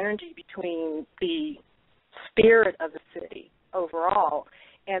symbiotic energy between the spirit of the city overall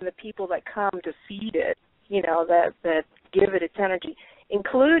and the people that come to feed it, that give it its energy,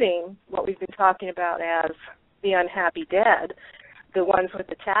 including what we've been talking about as the unhappy dead, the ones with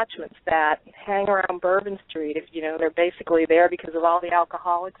attachments that hang around Bourbon Street. They're basically there because of all the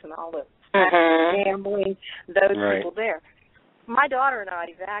alcoholics and all the gambling, those people there. My daughter and I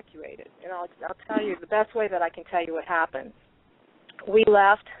evacuated, and I'll tell you the best way that I can tell you what happened. We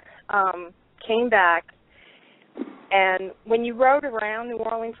left, came back, and when you rode around New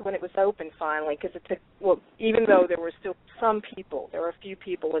Orleans when it was open finally, because it took, even though there were still some people, there were a few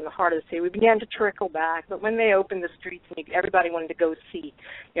people in the heart of the city, we began to trickle back. But when they opened the streets, and everybody wanted to go see,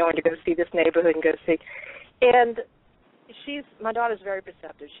 wanted to go see this neighborhood and go see. And my daughter's very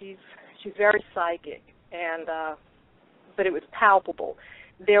perceptive. She's very psychic, and but it was palpable.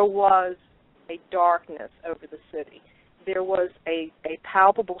 There was a darkness over the city. There was a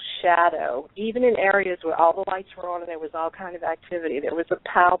palpable shadow, even in areas where all the lights were on and there was all kind of activity. There was a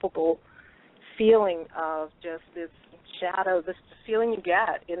palpable feeling of just this shadow, this feeling you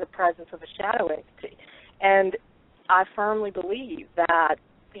get in the presence of a shadow entity. And I firmly believe that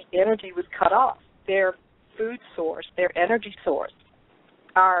the energy was cut off. Their food source, their energy source,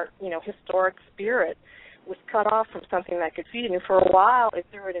 our, historic spirit was cut off from something that could feed it. And for a while, it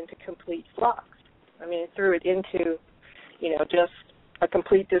threw it into complete flux. It threw it into just a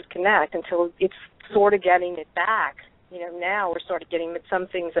complete disconnect until it's sort of getting it back. Now we're sort of getting some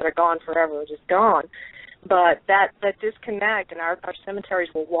things that are gone forever are just gone. But that disconnect, and our cemeteries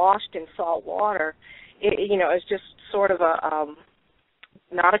were washed in salt water, it's just sort of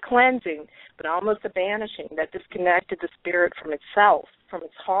not a cleansing, but almost a banishing that disconnected the spirit from itself, from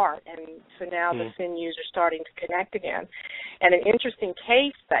its heart. And so now the sinews are starting to connect again. And an interesting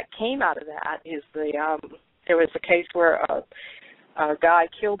case that came out of that is there was a case where a guy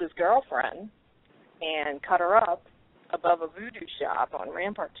killed his girlfriend and cut her up above a voodoo shop on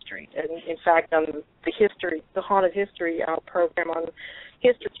Rampart Street. And in fact, on the Haunted History program on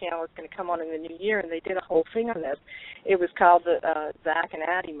History Channel is going to come on in the new year, and they did a whole thing on this. It was called the Zach and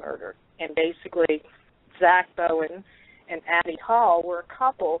Addie murder. And basically, Zach Bowen and Addie Hall were a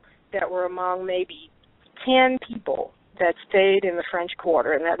couple that were among maybe 10 people that stayed in the French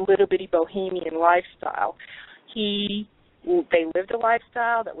Quarter in that little bitty bohemian lifestyle. They lived a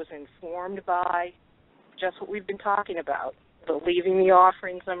lifestyle that was informed by just what we've been talking about, the leaving the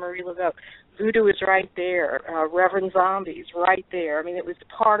offerings on Marie Laveau. Voodoo is right there. Reverend Zombie's right there. It was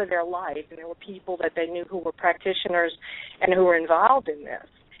part of their life, and there were people that they knew who were practitioners and who were involved in this.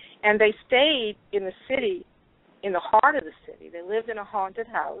 And they stayed in the city, in the heart of the city. They lived in a haunted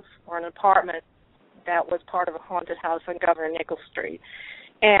house or an apartment that was part of a haunted house on Governor Nichols Street.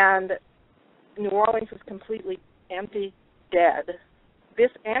 And New Orleans was completely empty, dead. This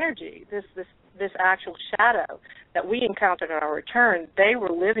energy, this actual shadow that we encountered on our return, they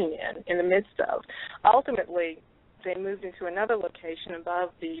were living in the midst of. Ultimately, they moved into another location above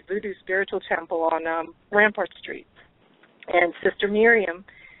the Voodoo Spiritual Temple on Rampart Street. And Sister Miriam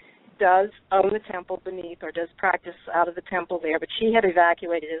does own the temple beneath, or does practice out of the temple there, but she had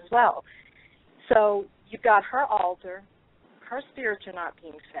evacuated as well. So you've got her altar, her spirits are not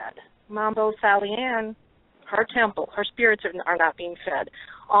being fed. Mambo Sally Ann, her temple, her spirits are not being fed.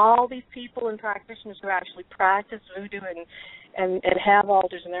 All these people and practitioners who actually practice voodoo and have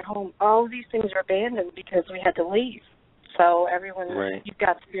altars in their home, all of these things are abandoned because we had to leave. So everyone, you've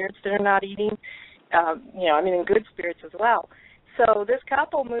got spirits that are not eating, and good spirits as well. So this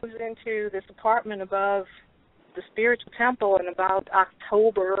couple moves into this apartment above the spiritual temple in about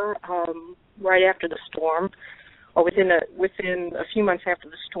October, right after the storm, or within a few months after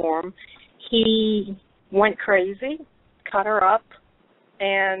the storm. He went crazy, cut her up,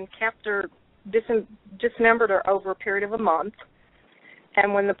 and kept her, dismembered her over a period of a month.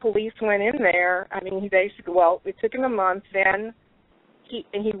 And when the police went in there, I mean, he basically, well, it took him a month. Then he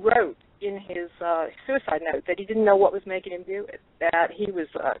wrote in his suicide note that he didn't know what was making him do it. That he was,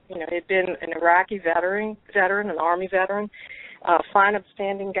 he had been an Iraqi veteran, an Army veteran, fine,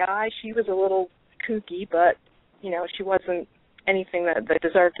 upstanding guy. She was a little kooky, but she wasn't anything that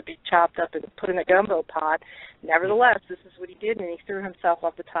deserved to be chopped up and put in a gumbo pot. Nevertheless, this is what he did, and he threw himself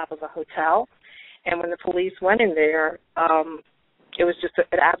off the top of a hotel. And when the police went in there, it was just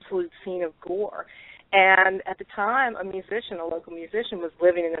an absolute scene of gore. And at the time, a local musician, was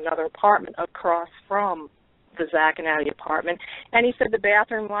living in another apartment across from the Zach and Addie apartment. And he said the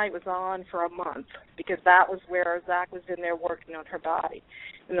bathroom light was on for a month because that was where Zach was in there working on her body.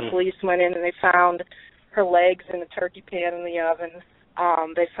 And the police went in and they found her legs in the turkey pan in the oven.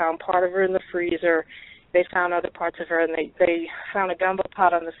 They found part of her in the freezer. They found other parts of her, and they found a gumbo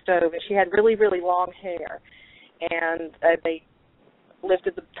pot on the stove. And she had really, really long hair. And they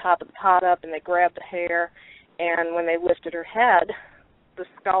lifted the top of the pot up, and they grabbed the hair, and when they lifted her head, the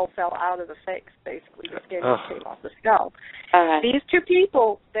skull fell out of the face, basically. The skin came off the skull. These two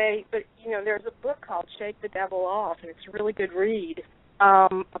people, there's a book called Shake the Devil Off, and it's a really good read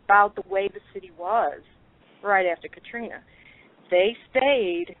about the way the city was right after Katrina. They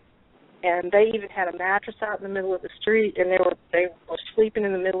stayed, and they even had a mattress out in the middle of the street, and they were sleeping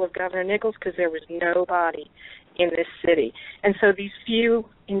in the middle of Governor Nichols because there was nobody in this city. And so these few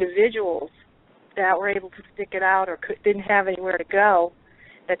individuals that were able to stick it out or didn't have anywhere to go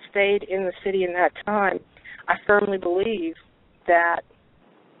that stayed in the city in that time, I firmly believe that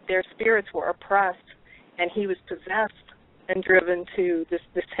their spirits were oppressed and he was possessed and driven to this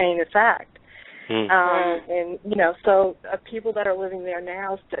heinous act. And, so people that are living there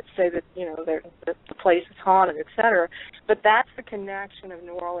now that say that, the place is haunted, et cetera, but that's the connection of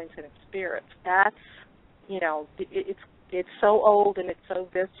New Orleans and its spirits. That's, it's so old and it's so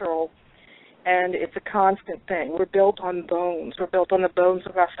visceral, and it's a constant thing. We're built on bones. We're built on the bones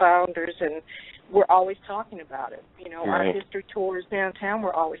of our founders, and we're always talking about it. Our history tours downtown,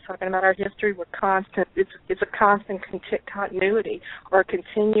 we're always talking about our history. We're constant. It's a constant continuity or a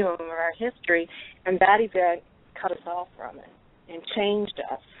continuum of our history, and that event cut us off from it and changed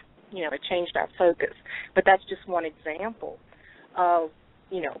us. It changed our focus. But that's just one example of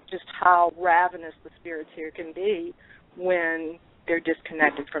just how ravenous the spirits here can be when they're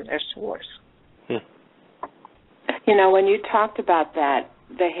disconnected from their source. When you talked about that,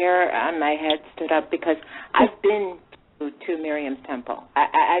 the hair on my head stood up because I've been to Miriam's temple.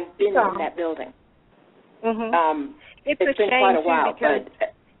 I've been in that building. It's been a shame, quite a while. Because,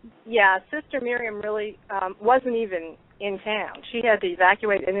 Sister Miriam really wasn't even in town. She had to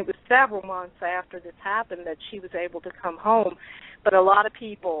evacuate, and it was several months after this happened that she was able to come home. But a lot of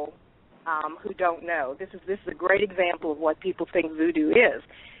people who don't know, this is a great example of what people think voodoo is.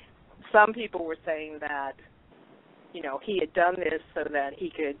 Some people were saying that, he had done this so that he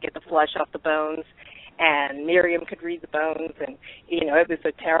could get the flesh off the bones, and Miriam could read the bones, and, it was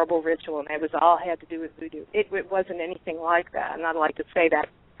a terrible ritual, and it was all had to do with voodoo. It wasn't anything like that, and I'd like to say that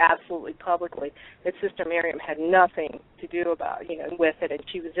absolutely publicly, that Sister Miriam had nothing to do with it, and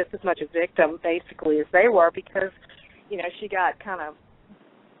she was just as much a victim, basically, as they were, because, she got kind of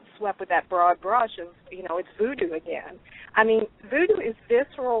swept with that broad brush of, it's voodoo again. I mean, voodoo is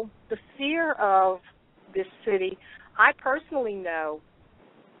visceral. The fear of this city, I personally know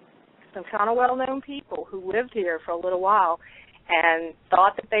some kind of well-known people who lived here for a little while and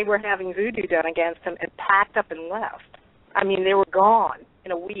thought that they were having voodoo done against them and packed up and left. I mean, they were gone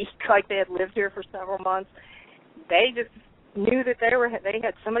in a week, like they had lived here for several months. They just knew that they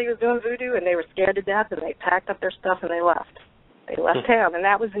had somebody was doing voodoo, and they were scared to death, and they packed up their stuff and they left. They left town, and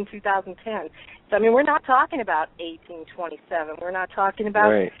that was in 2010. So, I mean, we're not talking about 1827. We're not talking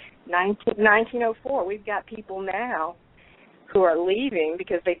about 1904. We've got people now who are leaving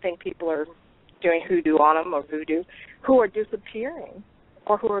because they think people are doing hoodoo on them or voodoo, who are disappearing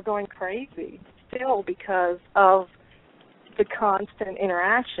or who are going crazy still because of the constant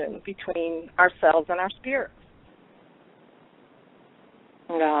interaction between ourselves and our spirits.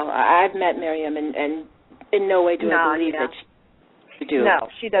 No, I've met Miriam, and in no way do I believe that she do. No,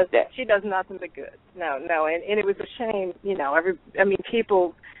 she does. She does nothing but good. No, and it was a shame.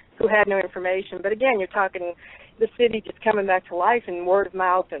 People who had no information. But again, you're talking the city just coming back to life and word of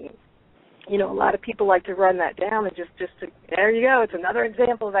mouth and a lot of people like to run that down and there you go, it's another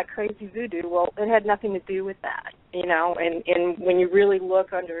example of that crazy voodoo. Well, it had nothing to do with that, and when you really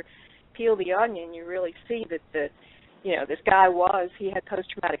peel the onion, you really see that this guy he had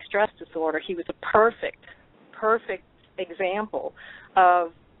post-traumatic stress disorder. He was a perfect example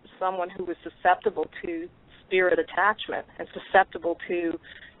of someone who was susceptible to spirit attachment and susceptible to,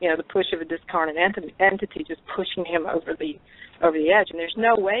 the push of a discarnate entity just pushing him over the edge. And there's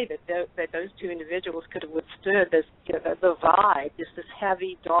no way that those two individuals could have withstood this, the vibe, just this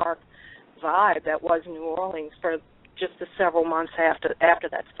heavy, dark vibe that was New Orleans for just the several months after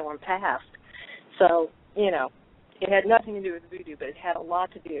that storm passed. So, it had nothing to do with voodoo, but it had a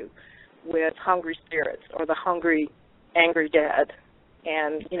lot to do with hungry spirits or the hungry, angry dead.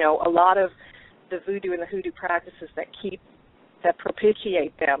 And, a lot of the voodoo and the hoodoo practices that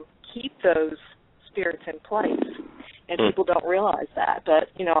propitiate them keep those spirits in place. And people don't realize that. But,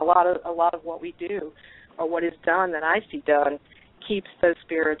 a lot of what we do or what is done that I see done keeps those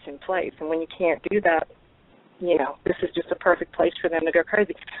spirits in place. And when you can't do that, this is just a perfect place for them to go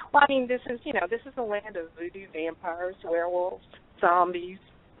crazy. Well, I mean, this is the land of voodoo, vampires, werewolves, zombies.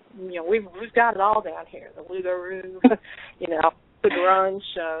 We've got it all down here. The Lugaroo, the grunge.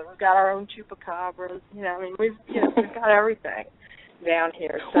 We've got our own chupacabras. We've got everything down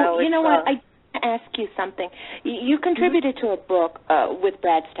here. So well, you know what? I ask you something. You contributed to a book with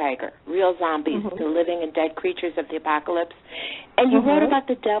Brad Steiger, Real Zombies, the Living and Dead Creatures of the Apocalypse, and you wrote about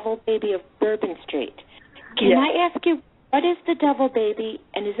the Devil Baby of Bourbon Street. Can I ask you, what is the Devil Baby,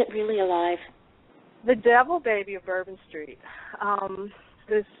 and is it really alive? The Devil Baby of Bourbon Street.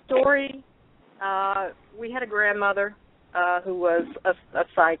 The story, we had a grandmother who was a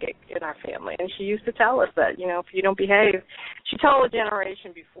psychic in our family, and she used to tell us that, if you don't behave, she told a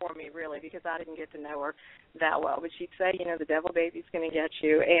generation before me, really, because I didn't get to know her that well, but she'd say, the Devil Baby's going to get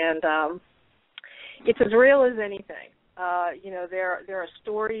you, and it's as real as anything. There are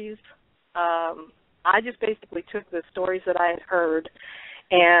stories. I just basically took the stories that I had heard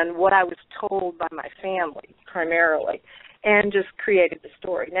and what I was told by my family primarily, and just created the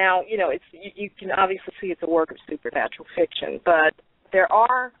story. Now, you can obviously see it's a work of supernatural fiction, but there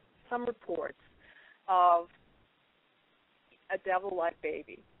are some reports of a devil-like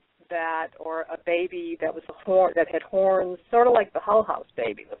baby or a baby that was that had horns, sort of like the Hull House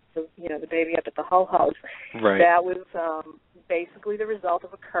baby, the baby up at the Hull House. Right. That was basically the result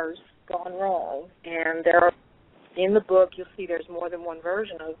of a curse gone wrong. And in the book, you'll see there's more than one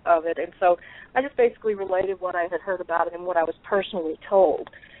version of it. And so I just basically related what I had heard about it and what I was personally told.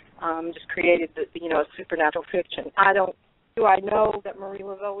 Just created a supernatural fiction. Do I know that Marie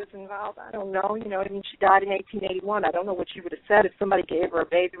Laveau was involved? I don't know. She died in 1881. I don't know what she would have said if somebody gave her a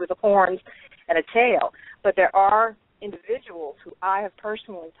baby with horns and a tail. But there are individuals who I have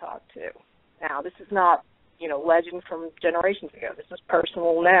personally talked to. Now, this is not, legend from generations ago. This is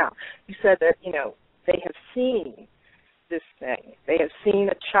personal now. You said that, they have seen this thing. They have seen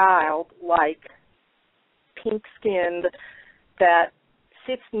a child, like, pink-skinned, that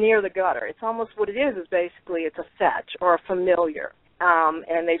sits near the gutter. It's almost what it is basically it's a fetch or a familiar.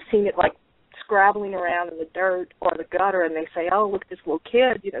 And they've seen it, like, scrabbling around in the dirt or the gutter, and they say, oh, look at this little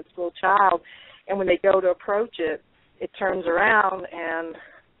kid, this little child. And when they go to approach it, it turns around, and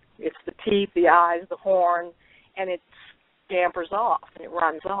it's the teeth, the eyes, the horn, and it scampers off, and it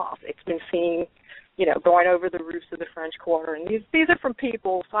runs off. It's been seen, going over the roofs of the French Quarter. And these are from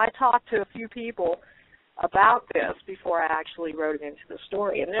people, so I talked to a few people about this before I actually wrote it into the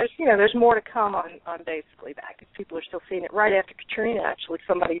story. And there's more to come on basically that, because people are still seeing it. Right after Katrina, actually,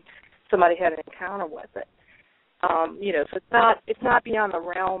 somebody had an encounter with it. So it's not beyond the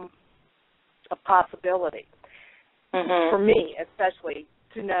realm of possibility for me, especially,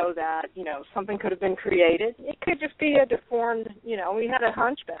 to know that, something could have been created. It could just be a deformed, we had a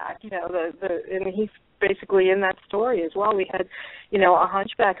hunchback, and he's basically in that story as well. We had, a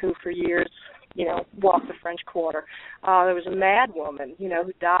hunchback who for years, walked the French Quarter. There was a mad woman,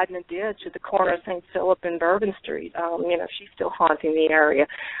 who died in a ditch at the corner of St. Philip and Bourbon Street. She's still haunting the area.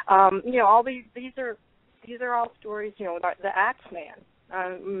 All these are all stories, the Axeman.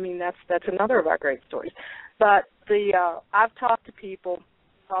 That's another of our great stories. But I've talked to people,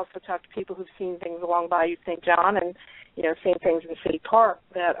 also talked to people who've seen things along Bayou St. John and, seen things in City Park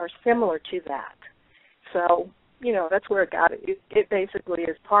that are similar to that. So, that's where it got it. It basically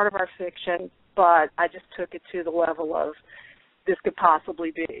is part of our fiction, but I just took it to the level of this could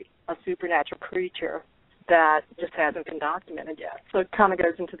possibly be a supernatural creature that just hasn't been documented yet. So it kind of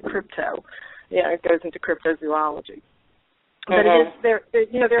goes into the crypto. It goes into cryptozoology. But it is,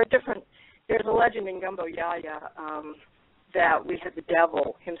 there are different, there's a legend in Gumbo Yaya that we had the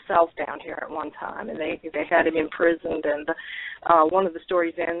devil himself down here at one time, and they had him imprisoned. And one of the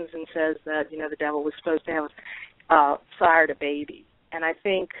stories ends and says that the devil was supposed to have sired a baby. And I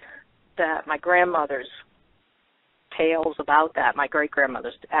think that my grandmother's tales about that, my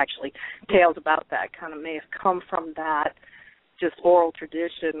great-grandmother's actually tales about that, kind of may have come from that just oral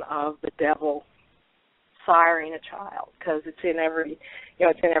tradition of the devil siring a child, because it's in every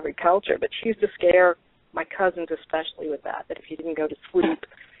culture. But she used to scare my cousins especially with that if you didn't go to sleep,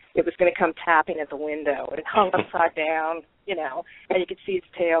 it was going to come tapping at the window, and it hung upside down, and you could see its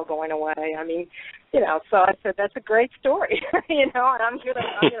tail going away. I mean, so I said, that's a great story, and I'm going to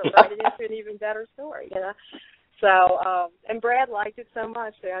write it into an even better story, So, and Brad liked it so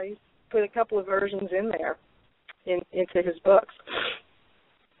much that he put a couple of versions in there into his books.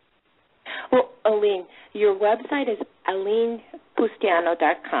 Well, Alyne, your website is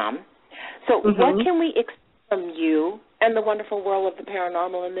AlynePustiano.com. So what can we expect from you and the wonderful world of the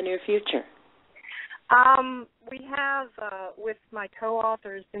paranormal in the near future? We have, with my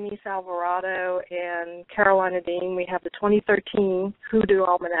co-authors, Denise Alvarado and Carolina Dean, we have the 2013 Hoodoo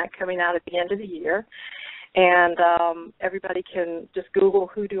Almanac coming out at the end of the year. And everybody can just Google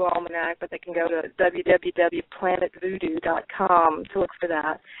Hoodoo Almanac, but they can go to www.planetvoodoo.com to look for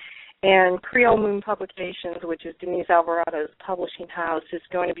that. And Creole Moon Publications, which is Denise Alvarado's publishing house, is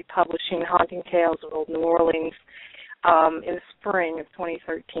going to be publishing Haunting Tales of Old New Orleans in the spring of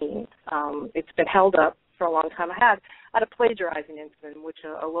 2013. It's been held up for a long time. I had a plagiarizing incident in which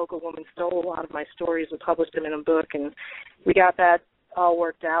a local woman stole a lot of my stories and published them in a book, and we got that all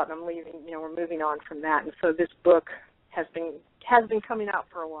worked out, and I'm leaving, we're moving on from that. And so this book has been coming out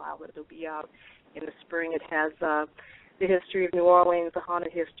for a while, but it'll be out in the spring. It has the history of New Orleans, the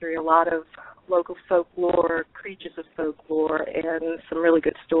haunted history, a lot of local folklore, creatures of folklore, and some really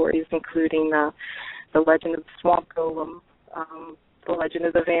good stories, including the legend of the swamp golem, the legend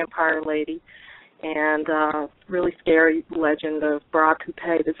of the vampire lady, and really scary legend of Bra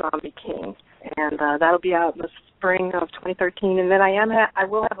Coupé, the zombie king. And that'll be out in the spring of 2013. And then I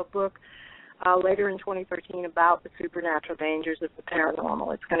will have a book later in 2013 about the supernatural dangers of the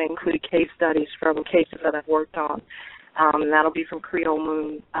paranormal. It's going to include case studies from cases that I've worked on. And that'll be from Creole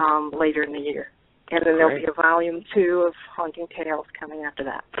Moon later in the year. And then there'll be a volume 2 of Haunting Tales coming after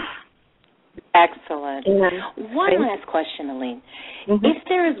that. Excellent. One last question, Alyne. If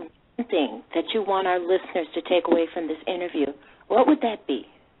there is one thing that you want our listeners to take away from this interview, what would that be?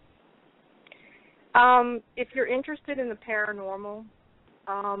 If you're interested in the paranormal,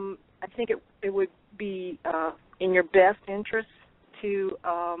 I think it would be in your best interest to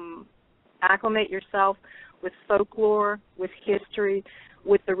acclimate yourself with folklore, with history,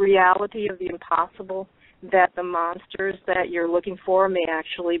 with the reality of the impossible, that the monsters that you're looking for may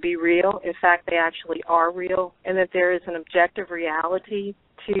actually be real. In fact, they actually are real, and that there is an objective reality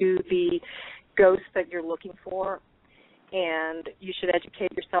to the ghosts that you're looking for. And you should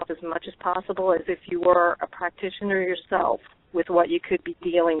educate yourself as much as possible as if you were a practitioner yourself with what you could be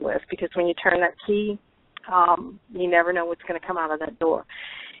dealing with, because when you turn that key, you never know what's going to come out of that door.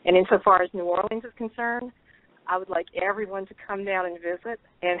 And insofar as New Orleans is concerned, I would like everyone to come down and visit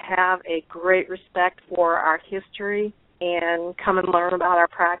and have a great respect for our history and come and learn about our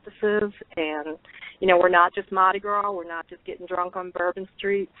practices. And, we're not just Mardi Gras. We're not just getting drunk on Bourbon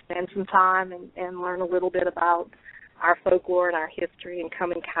Street. Spend some time and learn a little bit about our folklore and our history and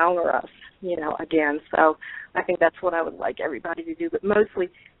come encounter us, again. So I think that's what I would like everybody to do. But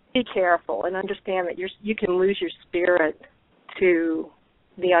mostly be careful and understand that you can lose your spirit to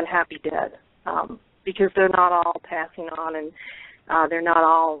the unhappy dead, because they're not all passing on, and they're not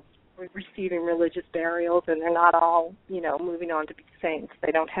all receiving religious burials, and they're not all, moving on to be saints.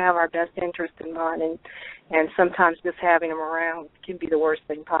 They don't have our best interest in mind, and sometimes just having them around can be the worst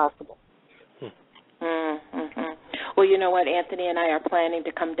thing possible. Mm-hmm. Well, you know what? Anthony and I are planning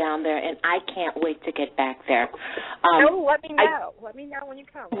to come down there, and I can't wait to get back there. Let me know. Let me know when you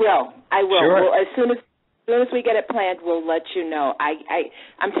come. I will. Sure. Well, as soon as we get it planned, we'll let you know.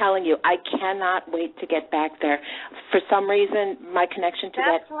 I'm telling you, I cannot wait to get back there. For some reason, my connection to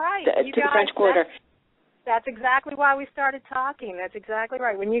the French Quarter. That's exactly why we started talking. That's exactly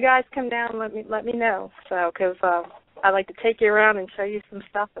right. When you guys come down, let me know. So, because I'd like to take you around and show you some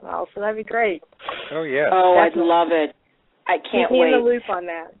stuff and all. So that'd be great. Oh yeah. Oh, I'd love it. I can't wait. Keep me in the loop on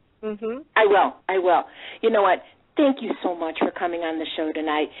that. I will. You know what? Thank you so much for coming on the show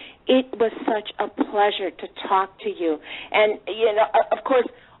tonight. It was such a pleasure to talk to you. And, of course,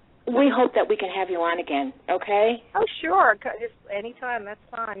 we hope that we can have you on again, okay? Oh, sure. Just anytime, that's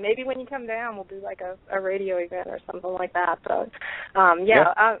fine. Maybe when you come down, we'll do like a radio event or something like that. But,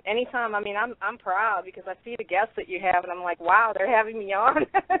 anytime. I mean, I'm proud because I see the guests that you have, and I'm like, wow, they're having me on.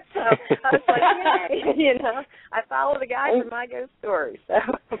 So I was like, yay, you know. I follow the guy from My Ghost Story, so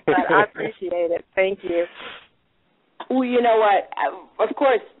but I appreciate it. Thank you. Well, you know what? Of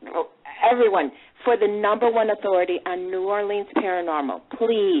course, everyone, for the #1 authority on New Orleans paranormal,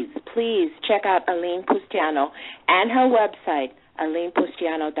 please check out Alyne Pustiano and her website,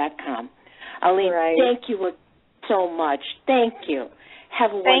 AlynePustiano.com. Alyne, thank you so much. Thank you.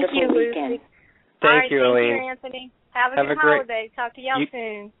 Have a wonderful weekend. Thank you, Alyne. Thank you, Anthony. Have a good holiday. Talk to y'all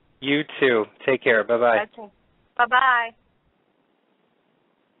soon. You too. Take care. Bye-bye. Okay. Bye-bye.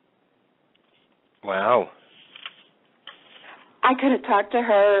 Wow. I could have talked to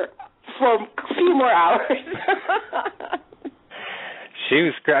her for a few more hours. She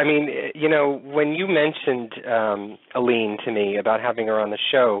was great. I mean, you know, when you mentioned Alyne to me about having her on the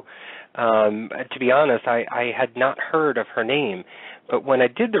show, to be honest, I had not heard of her name. But when I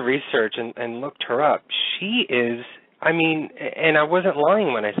did the research and looked her up, she is, I mean, and I wasn't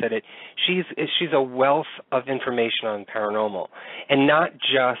lying when I said it, she's a wealth of information on paranormal, and not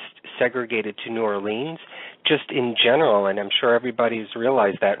just segregated to New Orleans, just in general, and I'm sure everybody's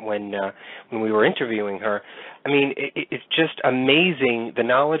realized that when we were interviewing her. I mean, it's just amazing the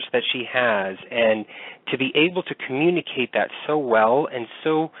knowledge that she has, and to be able to communicate that so well and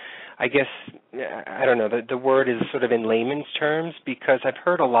so, I guess, I don't know, the word is sort of in layman's terms, because I've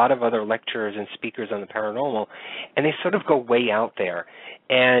heard a lot of other lecturers and speakers on the paranormal, and they sort of go way out there,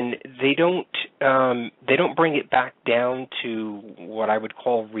 and they don't bring it back down to what I would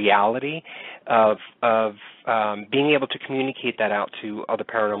call reality of being able to communicate that out to other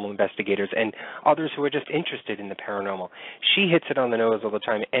paranormal investigators and others who are just interested in the paranormal. She hits it on the nose all the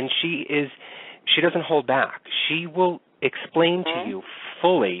time, and she doesn't hold back. She will explain to you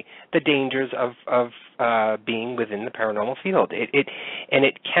fully the dangers of being within the paranormal field. It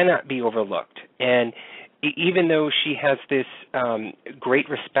cannot be overlooked. And even though she has this great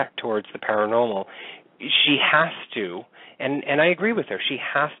respect towards the paranormal, she has to, and I agree with her, she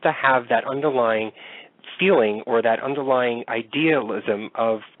has to have that underlying feeling or that underlying idealism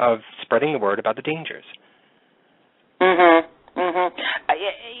of spreading the word about the dangers.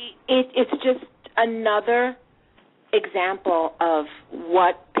 It's just another example of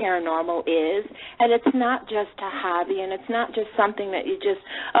what paranormal is, and it's not just a hobby, and it's not just something that you just,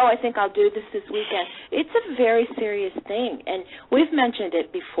 I think I'll do this weekend. It's a very serious thing, and we've mentioned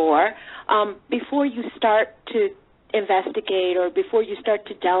it before. Before you start to investigate or before you start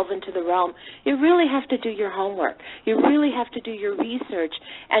to delve into the realm, you really have to do your homework. You really have to do your research,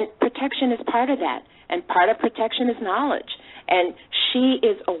 and protection is part of that, and part of protection is knowledge, and she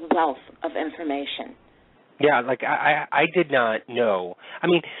is a wealth of information. Yeah, like I did not know. I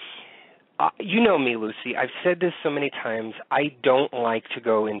mean, you know me, Lucy. I've said this so many times. I don't like to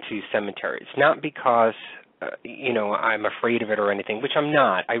go into cemeteries, not because, I'm afraid of it or anything, which I'm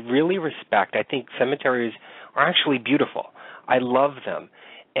not. I really respect. I think cemeteries are actually beautiful. I love them.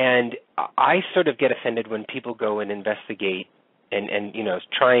 And I sort of get offended when people go and investigate and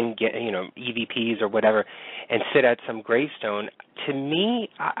try and get, EVPs or whatever and sit at some gravestone. To me,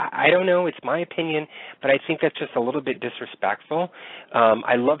 I don't know, it's my opinion, but I think that's just a little bit disrespectful.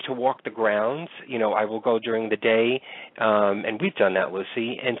 I love to walk the grounds. I will go during the day, and we've done that,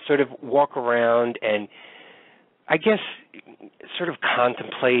 Lucy, and sort of walk around and I guess sort of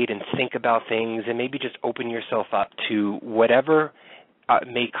contemplate and think about things and maybe just open yourself up to whatever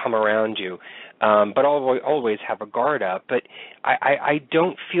may come around you, but always have a guard up. But I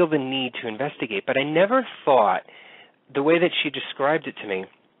don't feel the need to investigate. But I never thought, the way that she described it to me,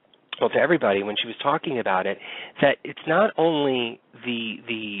 well, to everybody when she was talking about it, that it's not only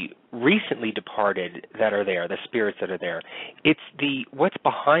the recently departed that are there, the spirits that are there, it's what's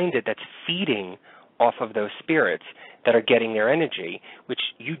behind it that's feeding off of those spirits that are getting their energy, which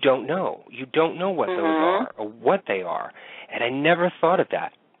you don't know. You don't know what those are or what they are. And I never thought of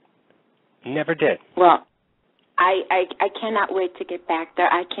that. Never did. Well, I cannot wait to get back there.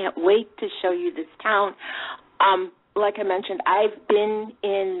 I can't wait to show you this town. Like I mentioned, I've been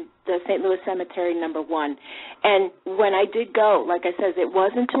in the St. Louis Cemetery #1. And when I did go, like I said, it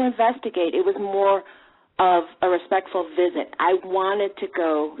wasn't to investigate. It was more of a respectful visit. I wanted to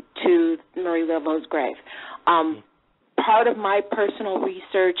go to Marie Laveau's grave. Part of my personal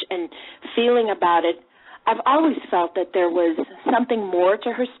research and feeling about it, I've always felt that there was something more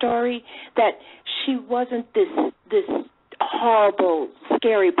to her story, that she wasn't this horrible,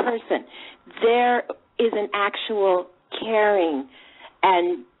 scary person. There is an actual caring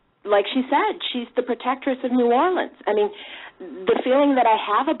and like she said, she's the protectress of New Orleans. I mean, the feeling that I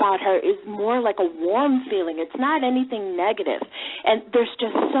have about her is more like a warm feeling. It's not anything negative. And there's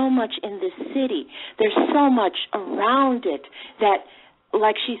just so much in this city. There's so much around it that,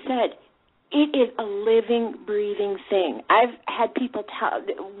 like she said, it is a living, breathing thing. I've had people tell,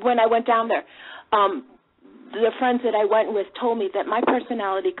 when I went down there, the friends that I went with told me that my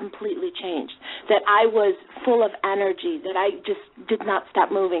personality completely changed, that I was full of energy, that I just did not stop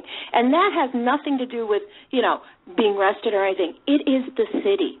moving. And that has nothing to do with, being rested or anything. It is the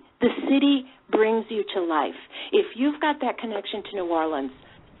city. The city brings you to life. If you've got that connection to New Orleans,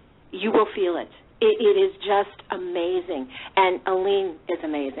 you will feel it. It is just amazing, and Alyne is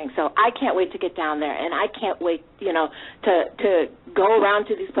amazing. So I can't wait to get down there, and I can't wait, to go around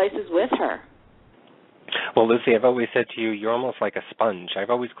to these places with her. Well, Lucy, I've always said to you, you're almost like a sponge. I've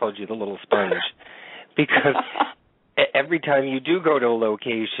always called you the little sponge because every time you do go to a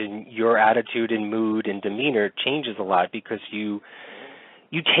location, your attitude and mood and demeanor changes a lot because you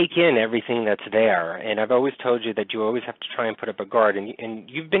take in everything that's there. And I've always told you that you always have to try and put up a guard, and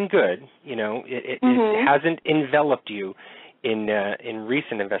you've been good. It hasn't enveloped you in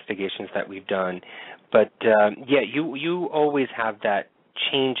recent investigations that we've done. But, you always have that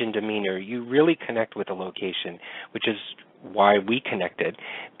change in demeanor. You really connect with the location, which is why we connected,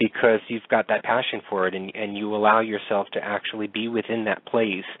 because you've got that passion for it, and you allow yourself to actually be within that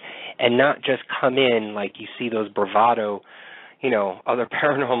place and not just come in like you see those bravado, other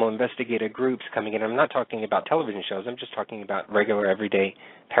paranormal investigative groups coming in. I'm not talking about television shows. I'm just talking about regular, everyday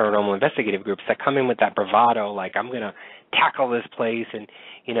paranormal investigative groups that come in with that bravado, like I'm going to tackle this place, and,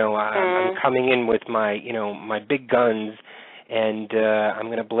 I'm coming in with my, my big guns, and I'm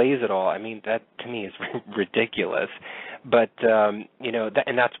going to blaze it all. I mean, that to me is ridiculous. But,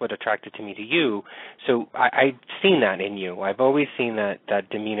 and that's what attracted me to you. So I've seen that in you. I've always seen that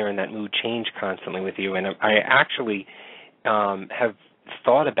demeanor and that mood change constantly with you. And I actually have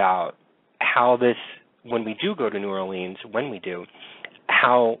thought about how this, when we do go to New Orleans,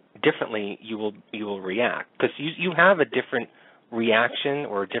 how differently you will react. Because you have a different reaction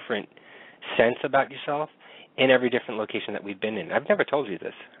or a different sense about yourself in every different location that we've been in. I've never told you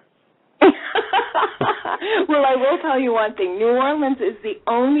this. Well, I will tell you one thing. New Orleans is the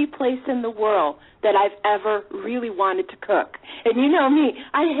only place in the world that I've ever really wanted to cook. And you know me,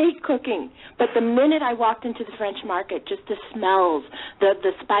 I hate cooking. But the minute I walked into the French market, just the smells,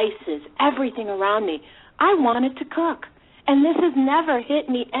 the spices, everything around me, I wanted to cook. And this has never hit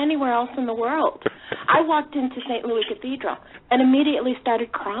me anywhere else in the world. I walked into St. Louis Cathedral and immediately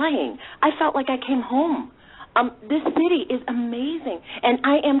started crying. I felt like I came home. This city is amazing, and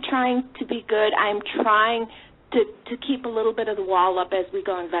I am trying to be good. I am trying to keep a little bit of the wall up as we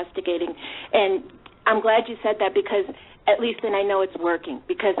go investigating, and I'm glad you said that because at least then I know it's working.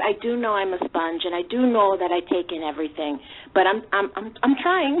 Because I do know I'm a sponge, and I do know that I take in everything, but I'm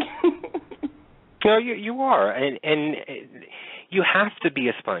trying. No, you are, and you have to be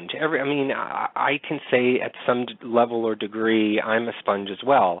a sponge. I can say at some level or degree I'm a sponge as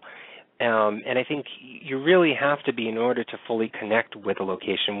well. And I think you really have to be in order to fully connect with a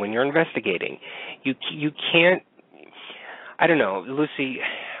location when you're investigating. You can't, I don't know, Lucy,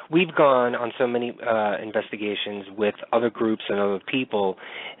 we've gone on so many investigations with other groups and other people,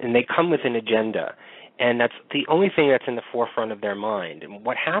 and they come with an agenda. And that's the only thing that's in the forefront of their mind. And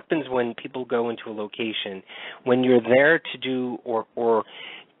what happens when people go into a location, when you're there to do or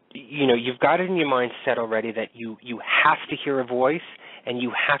you've got it in your mind set already that you have to hear a voice, and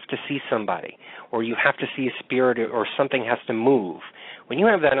you have to see somebody, or you have to see a spirit, or something has to move. When you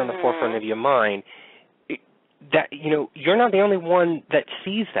have that on the forefront of your mind, you're not the only one that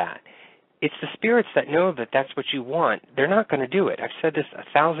sees that. It's the spirits that know that that's what you want. They're not going to do it. I've said this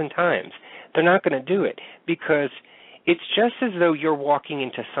 1,000 times. They're not going to do it because it's just as though you're walking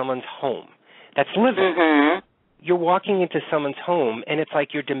into someone's home that's living. Mm-hmm. You're walking into someone's home, and it's like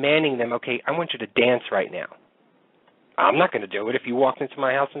you're demanding them, okay, I want you to dance right now. I'm not going to do it. If you walked into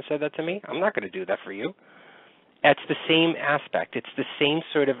my house and said that to me, I'm not going to do that for you. That's the same aspect. It's the same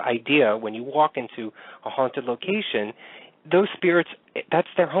sort of idea when you walk into a haunted location. Those spirits, that's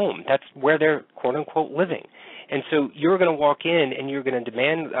their home. That's where they're, quote-unquote, living. And so you're going to walk in and you're going to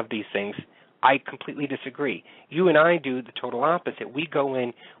demand of these things. I completely disagree. You and I do the total opposite. We go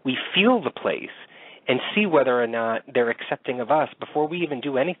in, we feel the place, and see whether or not they're accepting of us before we even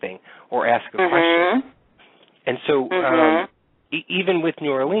do anything or ask a question. And so even with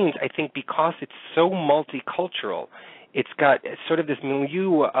New Orleans, I think because it's so multicultural, it's got sort of this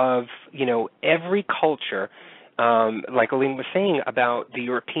milieu of, every culture, like Alyne was saying about the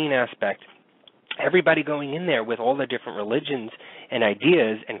European aspect, everybody going in there with all the different religions and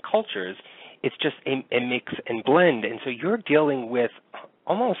ideas and cultures. It's just a mix and blend. And so you're dealing with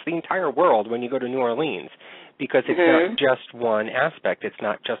almost the entire world when you go to New Orleans, because it's not just one aspect. It's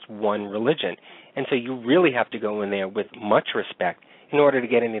not just one religion. And so you really have to go in there with much respect in order to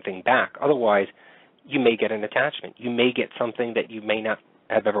get anything back. Otherwise, you may get an attachment. You may get something that you may not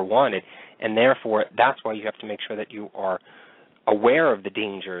have ever wanted. And therefore, that's why you have to make sure that you are aware of the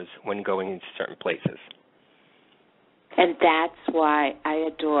dangers when going into certain places. And that's why I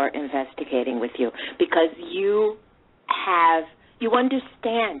adore investigating with you, because you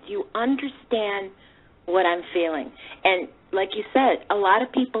understand what I'm feeling. And like you said, a lot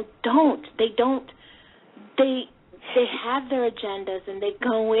of people don't. They have their agendas and they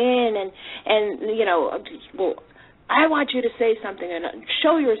go in and you know, well, I want you to say something and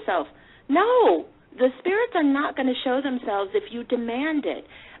show yourself. No, the spirits are not going to show themselves if you demand it.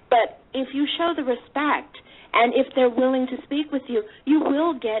 But if you show the respect and if they're willing to speak with you, you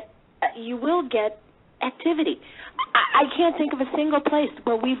will get activity. I can't think of a single place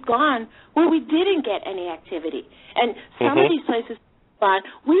where we've gone where we didn't get any activity. And some of these places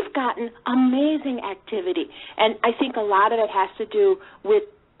we've gotten amazing activity. And I think a lot of it has to do with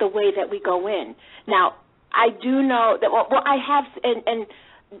the way that we go in. Now, I do know that, I have, and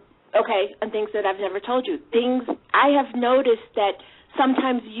things that I've never told you. Things I have noticed that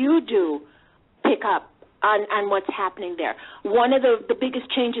sometimes you do pick up on what's happening there. One of the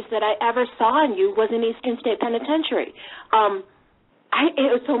biggest changes that I ever saw in you was in Eastern State Penitentiary.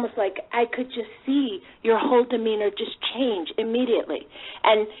 It was almost like I could just see your whole demeanor just change immediately.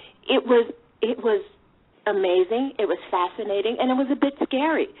 And it was amazing, it was fascinating, and it was a bit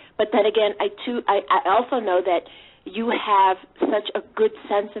scary. But then again, I also know that you have such a good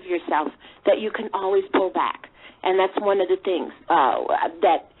sense of yourself that you can always pull back. And that's one of the things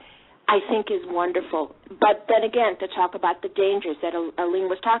that I think is wonderful. But then again, to talk about the dangers that Alyne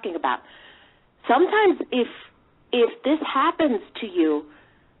was talking about, sometimes if this happens to you,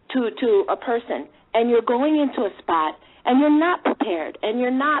 to a person, and you're going into a spot and you're not prepared and you're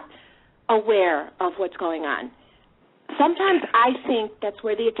not aware of what's going on, sometimes I think that's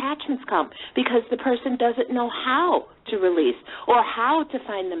where the attachments come, because the person doesn't know how to release or how to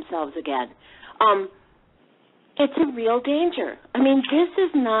find themselves again. It's a real danger. I mean,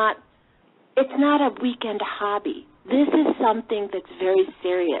 it's not a weekend hobby. This is something that's very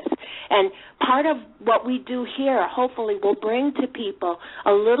serious. And part of what we do here, hopefully, will bring to people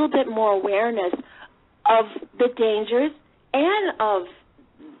a little bit more awareness of the dangers and of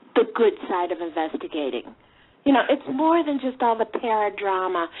the good side of investigating. You know, it's more than just all the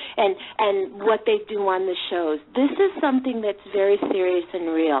paradrama and what they do on the shows. This is something that's very serious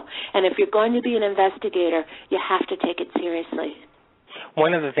and real. And if you're going to be an investigator, you have to take it seriously.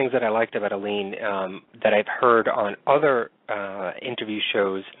 One of the things that I liked about Alyne that I've heard on other interview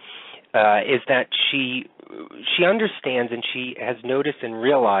shows is that she understands and she has noticed and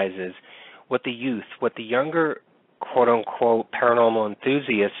realizes what the youth, what the younger quote-unquote paranormal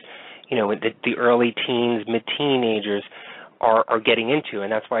enthusiasts, you know, the early teens, mid-teenagers are getting into.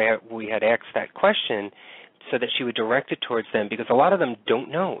 And that's why we had asked that question, so that she would direct it towards them, because a lot of them don't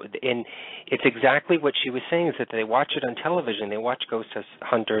know. And it's exactly what she was saying, is that they watch it on television. They watch Ghost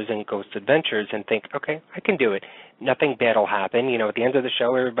Hunters and Ghost Adventures and think, okay, I can do it. Nothing bad will happen. You know, at the end of the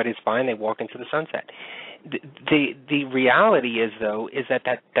show, everybody's fine. They walk into the sunset. The reality is, though, is that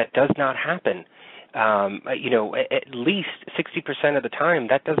does not happen. You know, at least 60% of the time,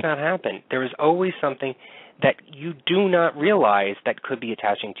 that does not happen. There is always something that you do not realize that could be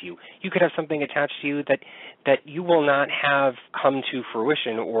attaching to you. You could have something attached to you that you will not have come to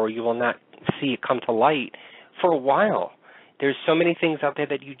fruition, or you will not see it come to light for a while. There's so many things out there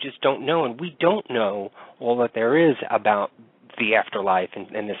that you just don't know, and we don't know all that there is about the afterlife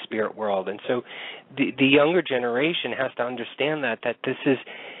and the spirit world. And so the younger generation has to understand that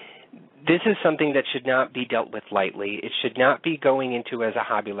this is something that should not be dealt with lightly. It should not be going into as a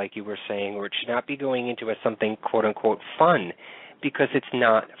hobby, like you were saying, or it should not be going into as something, quote-unquote, fun, because it's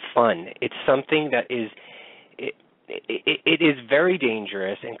not fun. It's something that is it is very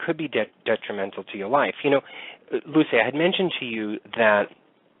dangerous and could be detrimental to your life. You know, Lucy, I had mentioned to you that,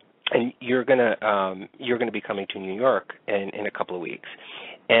 and you're gonna be coming to New York in a couple of weeks,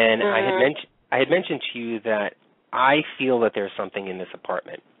 and I had mentioned to you that I feel that there's something in this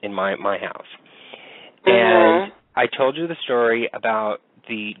apartment, in my house. And I told you the story about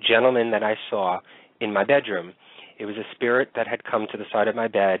the gentleman that I saw in my bedroom. It was a spirit that had come to the side of my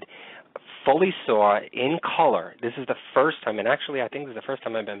bed, fully saw in color. This is the first time, and actually I think this is the first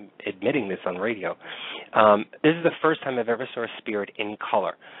time I've been admitting this on radio. This is the first time I've ever saw a spirit in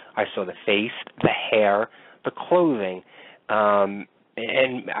color. I saw the face, the hair, the clothing,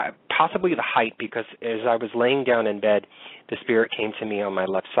 and possibly the height, because as I was laying down in bed, the spirit came to me on my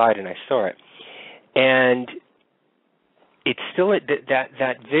left side, and I saw it. And it's still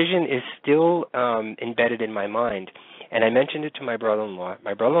that vision is still embedded in my mind. And I mentioned it to my brother-in-law.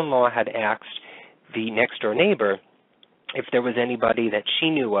 My brother-in-law had asked the next-door neighbor if there was anybody that she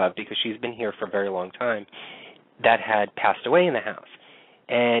knew of, because she's been here for a very long time, that had passed away in the house.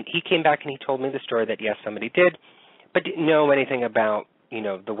 And he came back and he told me the story that, yes, somebody did, but didn't know anything about,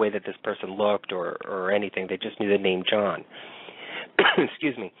 the way that this person looked or anything. They just knew the name John.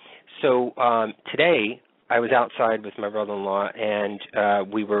 Excuse me. So today I was outside with my brother-in-law, and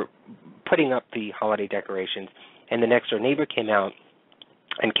we were putting up the holiday decorations, and the next-door neighbor came out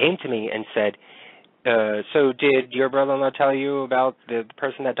and came to me and said, so did your brother-in-law tell you about the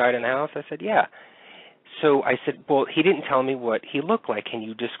person that died in the house? I said, yeah. So I said, well, he didn't tell me what he looked like. Can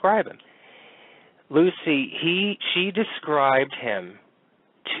you describe him? Lucy, she described him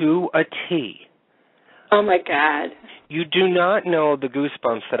to a T. Oh, my God. You do not know the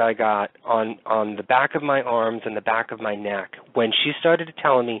goosebumps that I got on the back of my arms and the back of my neck when she started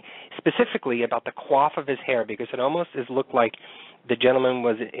telling me specifically about the coif of his hair, because it almost looked like the gentleman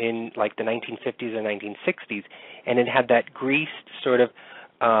was in like the 1950s or 1960s, and it had that greased sort of,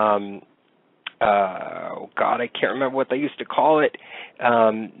 oh God, I can't remember what they used to call it,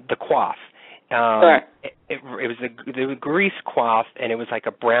 the coif. Sure. It was the grease coif, and it was like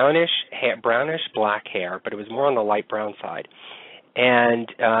a brownish black hair, but it was more on the light brown side. And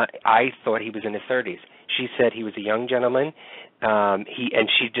I thought he was in his 30s. She said he was a young gentleman.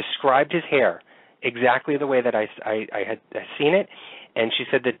 She described his hair exactly the way that I had seen it, and she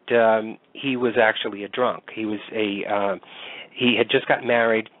said that he was actually a drunk. He had just got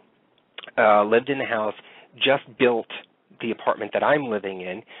married, lived in the house, just built the apartment that I'm living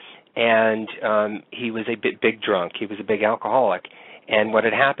in, and he was a big drunk. He was a big alcoholic. And what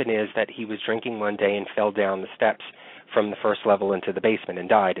had happened is that he was drinking one day and fell down the steps from the first level into the basement and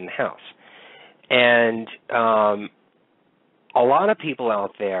died in the house. And a lot of people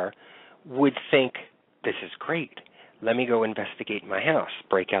out there would think, this is great. Let me go investigate my house.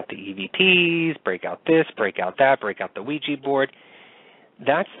 Break out the EVPs, break out this, break out that, break out the Ouija board.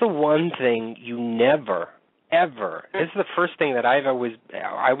 That's the one thing you never, ever, this is the first thing that I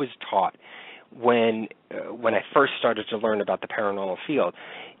was taught when I first started to learn about the paranormal field,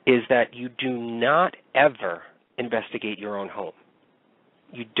 is that you do not ever investigate your own home.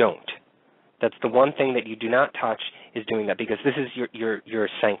 You don't. That's the one thing that you do not touch, is doing that, because this is your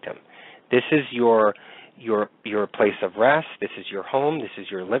sanctum. This is your place of rest. This is your home. This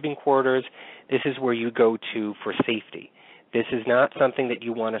is your living quarters. This is where you go to for safety. This is not something that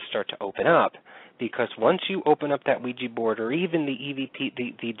you want to start to open up, because once you open up that Ouija board, or even the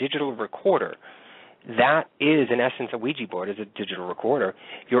EVP, the digital recorder, that is, in essence, a Ouija board is a digital recorder.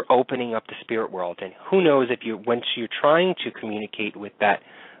 You're opening up the spirit world, and who knows once you're trying to communicate with that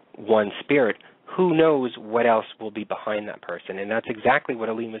one spirit, who knows what else will be behind that person. And that's exactly what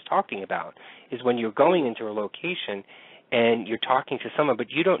Alyne was talking about, is when you're going into a location and you're talking to someone, but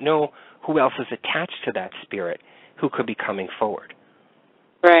you don't know who else is attached to that spirit who could be coming forward.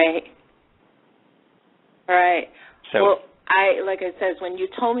 Right. Right. So, well, like I said, when you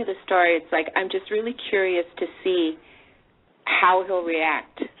told me the story, it's like I'm just really curious to see how he'll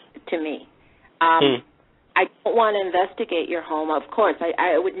react to me. I don't want to investigate your home, of course.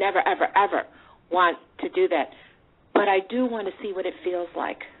 I would never, ever, ever want to do that. But I do want to see what it feels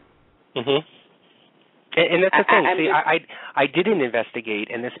like. Mm-hmm. And that's the thing. I didn't investigate,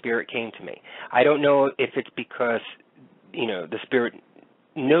 and the spirit came to me. I don't know if it's because, the spirit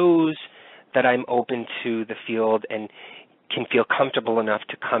knows that I'm open to the field and can feel comfortable enough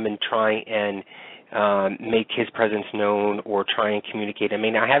to come and try and make his presence known or try and communicate. I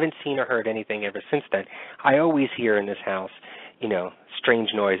mean, I haven't seen or heard anything ever since then. I always hear in this house, strange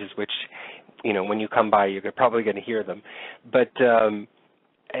noises, which, when you come by, you're probably going to hear them. But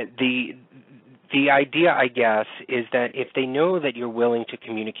the idea, I guess, is that if they know that you're willing to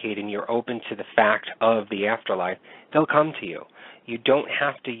communicate and you're open to the fact of the afterlife, they'll come to you. You don't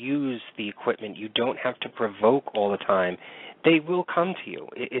have to use the equipment. You don't have to provoke all the time. They will come to you.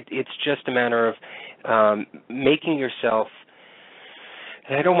 It's just a matter of making yourself,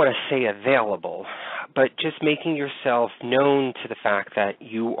 and I don't want to say available, but just making yourself known to the fact that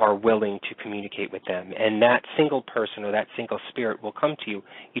you are willing to communicate with them. And that single person or that single spirit will come to you.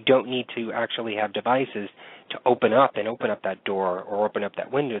 You don't need to actually have devices to open up that door or open up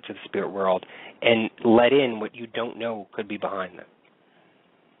that window to the spirit world and let in what you don't know could be behind them.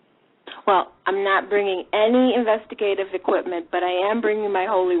 Well, I'm not bringing any investigative equipment, but I am bringing my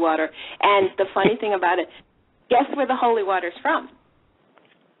holy water. And the funny thing about it, Guess where the holy water's from?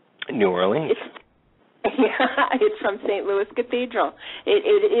 New Orleans. It's from St. Louis Cathedral.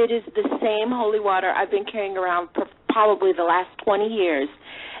 It is the same holy water I've been carrying around for probably the last 20 years.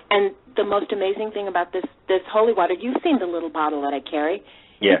 And the most amazing thing about this holy water, you've seen the little bottle that I carry.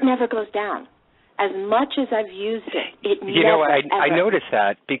 Yeah. It never goes down. As much as I've used it, You know, I noticed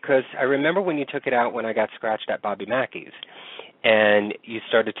that because I remember when you took it out when I got scratched at Bobby Mackey's, and you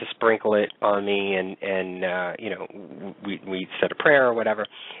started to sprinkle it on me, and you know, we said a prayer or whatever.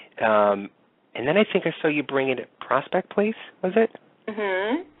 And then I think I saw you bring it at Prospect Place, was it?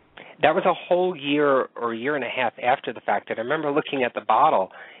 Mm-hmm. That was a whole year or year and a half after the fact. And I remember looking at the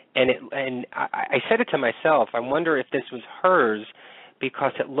bottle, and I said it to myself, I wonder if this was hers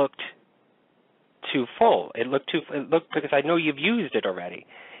because it looked too full. It looked because I know you've used it already,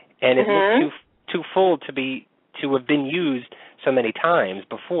 and it looked too full to have been used so many times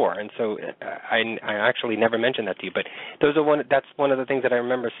before. And so I actually never mentioned that to you, but that's one of the things that I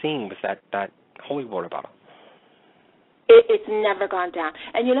remember seeing was that holy water bottle. It's never gone down.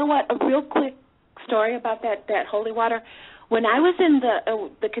 And you know what? A real quick story about that holy water. When I was in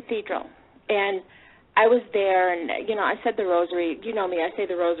the cathedral, and I was there, and you know, I said the rosary. You know me, I say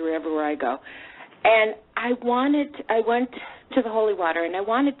the rosary everywhere I go. And I went to the holy water, and I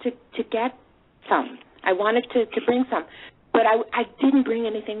wanted to get some. I wanted to bring some, but I didn't bring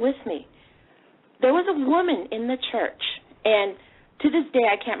anything with me. There was a woman in the church, and to this day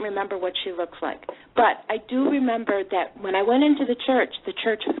I can't remember what she looks like, but I do remember that when I went into the church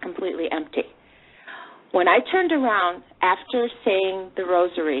was completely empty. When I turned around after saying the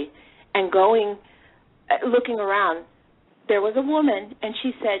rosary and looking around, there was a woman, and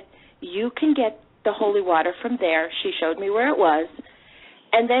she said, "You can get the holy water from there." She showed me where it was,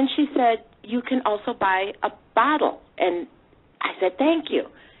 and then she said, "You can also buy a bottle." And I said, "Thank you."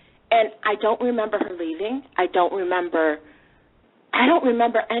 And I don't remember her leaving. I don't remember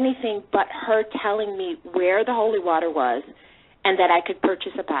anything but her telling me where the holy water was and that I could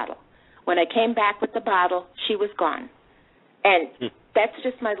purchase a bottle. When I came back with the bottle, she was gone. And that's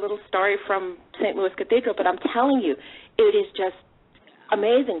just my little story from St. Louis Cathedral, but I'm telling you, it is just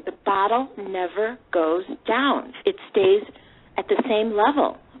amazing. The bottle never goes down. It stays at the same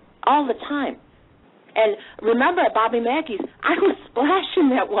level all the time. And remember at Bobby Mackey's, I was splashing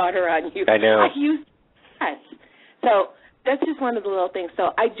that water on you. I know. I used that. So that's just one of the little things.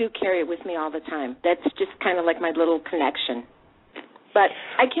 So I do carry it with me all the time. That's just kind of like my little connection. But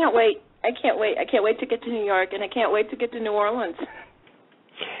I can't wait. I can't wait to get to New York, and I can't wait to get to New Orleans.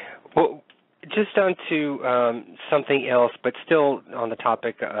 Well, just on to something else, but still on the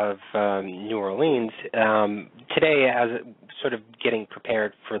topic of New Orleans. Today, as sort of getting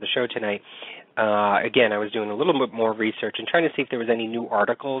prepared for the show tonight, again, I was doing a little bit more research and trying to see if there was any new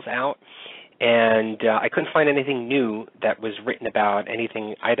articles out. And I couldn't find anything new that was written about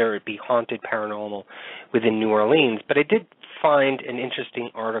anything, either it be haunted, paranormal within New Orleans. But I did find an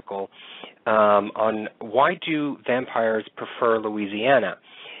interesting article on why do vampires prefer Louisiana.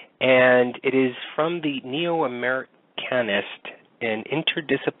 And it is from the Neo-Americanist, an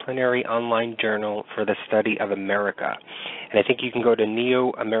interdisciplinary online journal for the study of America. And I think you can go to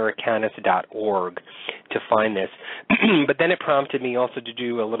neoamericanist.org to find this. But then it prompted me also to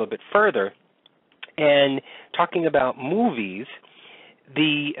do a little bit further. And talking about movies,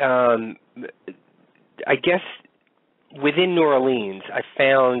 I guess within New Orleans, I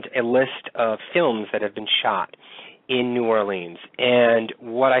found a list of films that have been shot in New Orleans. And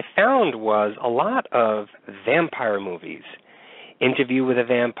what I found was a lot of vampire movies. Interview with a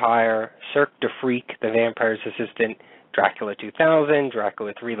Vampire, Cirque du Freak, The Vampire's Assistant, Dracula 2000,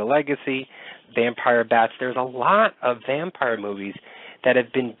 Dracula 3, The Legacy, Vampire Bats. There's a lot of vampire movies that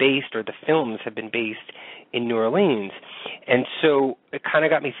have been based, or the films have been based in New Orleans. And so it kind of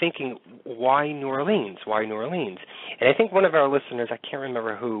got me thinking, why New Orleans? Why New Orleans? And I think one of our listeners, I can't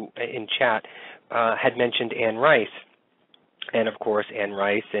remember who in chat, had mentioned Anne Rice. And, of course, Anne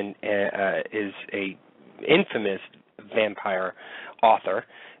Rice is a infamous vampire author.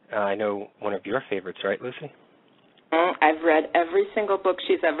 I know one of your favorites, right, Lucy? I've read every single book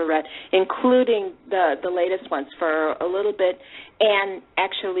she's ever read, including the latest ones. For a little bit, Anne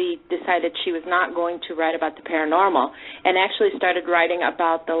actually decided she was not going to write about the paranormal and actually started writing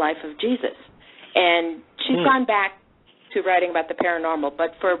about the life of Jesus. And she's gone back to writing about the paranormal,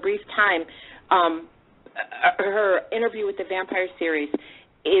 but for a brief time, her Interview with the Vampire series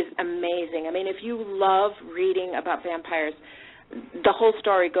is amazing. I mean, if you love reading about vampires, the whole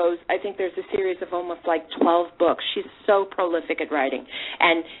story goes, I think there's a series of almost like 12 books. She's so prolific at writing.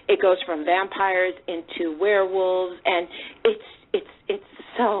 And it goes from vampires into werewolves, and it's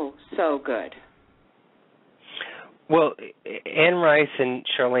so good. Well, Anne Rice and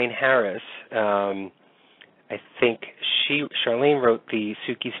Charlaine Harris, I think Charlaine wrote the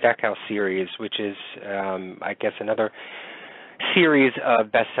Sookie Stackhouse series, which is, I guess, another series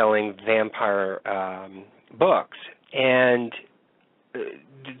of best-selling vampire books. And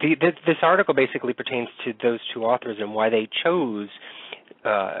this article basically pertains to those two authors and why they chose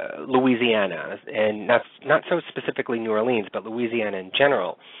Louisiana, and not so specifically New Orleans, but Louisiana in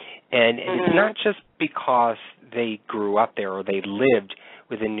general. And it's not just because they grew up there or they lived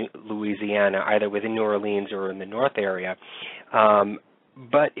within Louisiana, either within New Orleans or in the North area,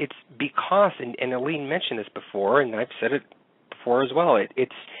 but it's because, and Alyne mentioned this before, and I've said it before as well,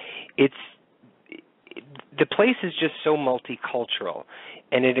 it's the place is just so multicultural,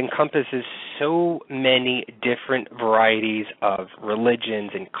 and it encompasses so many different varieties of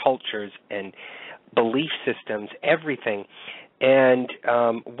religions and cultures and belief systems, everything. And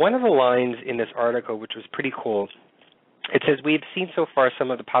one of the lines in this article, which was pretty cool, it says, "We have seen so far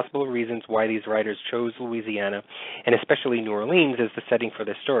some of the possible reasons why these writers chose Louisiana, and especially New Orleans, as the setting for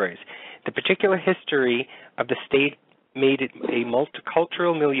their stories. The particular history of the state made it a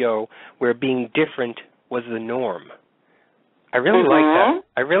multicultural milieu where being different was the norm." I really like that.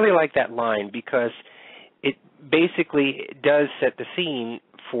 I really like that line because it basically does set the scene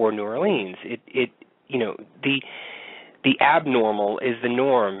for New Orleans. It you know, the abnormal is the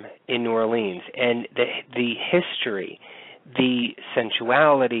norm in New Orleans, and the history, the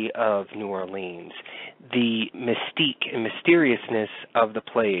sensuality of New Orleans, the mystique and mysteriousness of the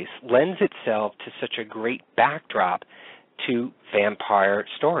place lends itself to such a great backdrop to vampire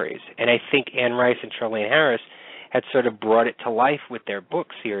stories. And I think Anne Rice and Charlaine Harris had sort of brought it to life with their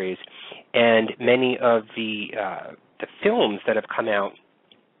book series, and many of the films that have come out,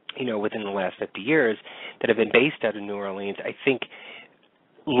 you know, within the last 50 years that have been based out of New Orleans, I think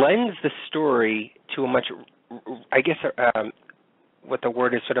lends the story to a much, I guess, what the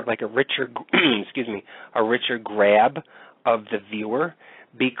word is, sort of like a richer, a richer grab of the viewer,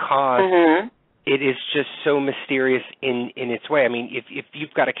 because it is just so mysterious in its way. I mean, if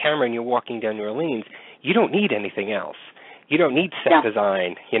you've got a camera and you're walking down New Orleans, you don't need anything else. You don't need set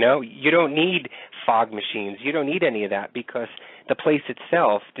design, you know. You don't need fog machines. You don't need any of that, because the place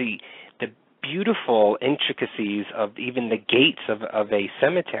itself, the beautiful intricacies of even the gates of a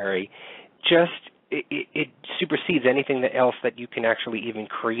cemetery, just it supersedes anything else that you can actually even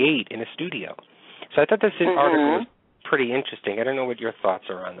create in a studio. So I thought this article was pretty interesting. I don't know what your thoughts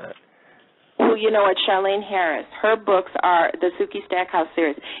are on that. Well, you know what, Charlaine Harris, her books are, the Sookie Stackhouse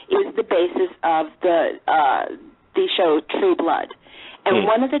series, is the basis of the show True Blood. And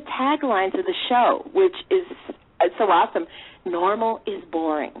one of the taglines of the show, which is so awesome, normal is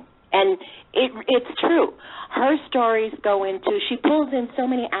boring. And it's true. Her stories go into, she pulls in so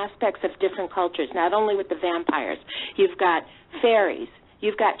many aspects of different cultures, not only with the vampires. You've got fairies,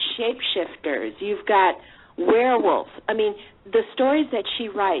 you've got shapeshifters, you've got werewolves. I mean, the stories that she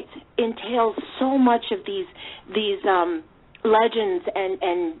writes entails so much of these legends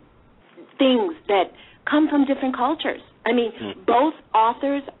and things that come from different cultures. I mean, both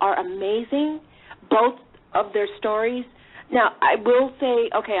authors are amazing, both of their stories. Now, I will say,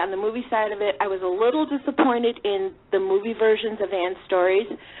 okay, on the movie side of it, I was a little disappointed in the movie versions of Anne's stories,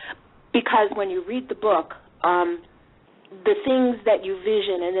 because when you read the book, the things that you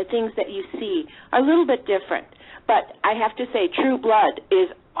vision and the things that you see are a little bit different. But I have to say, True Blood is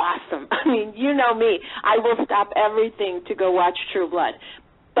awesome. I mean, you know me. I will stop everything to go watch True Blood.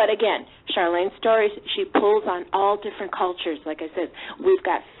 But again, Charlaine's stories, she pulls on all different cultures. Like I said, we've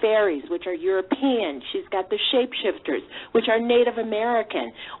got fairies, which are European. She's got the shapeshifters, which are Native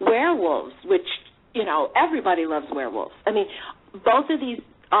American. Werewolves, which, you know, everybody loves werewolves. I mean, both of these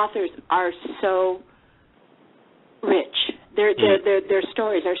authors are so rich. Their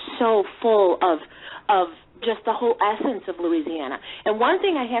stories are so full of just the whole essence of Louisiana. And one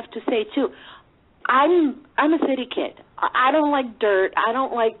thing I have to say, too, I'm a city kid. I don't like dirt. I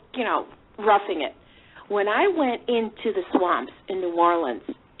don't like, you know, roughing it. When I went into the swamps in New Orleans,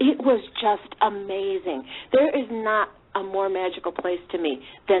 it was just amazing. There is not a more magical place to me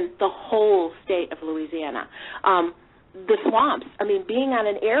than the whole state of Louisiana. The swamps, I mean, being on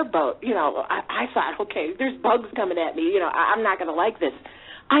an airboat, you know, I thought, okay, there's bugs coming at me. You know, I'm not going to like this.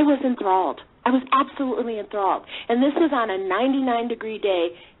 I was enthralled. I was absolutely enthralled. And this was on a 99-degree day,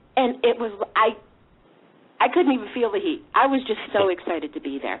 and it was, I couldn't even feel the heat. I was just so excited to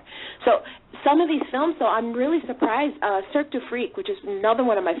be there. So some of these films, though, I'm really surprised. Cirque du Freak, which is another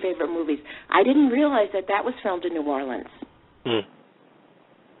one of my favorite movies, I didn't realize that was filmed in New Orleans.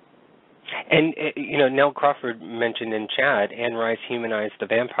 And, Nell Crawford mentioned in chat, Anne Rice humanized the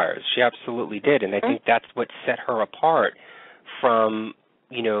vampires. She absolutely did, and I think that's what set her apart from,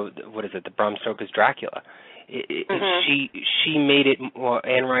 what is it, the Bram Stoker's Dracula. She made it,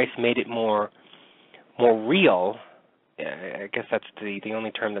 Anne Rice made it more real. I guess that's the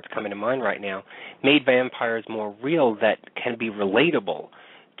only term that's coming to mind right now. Made vampires more real, that can be relatable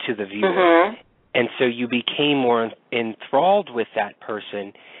to the viewer. And so you became more enthralled with that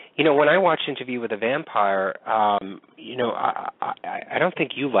person. When I watched Interview with a Vampire, I don't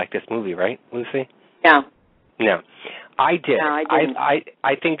think you liked this movie, right, Lucy? No. I did. No, I didn't.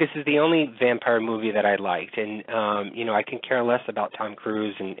 I think this is the only vampire movie that I liked. And, I can care less about Tom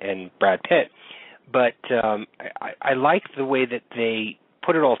Cruise and Brad Pitt. But I liked the way that they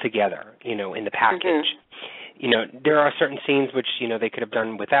put it all together, in the package. There are certain scenes which, they could have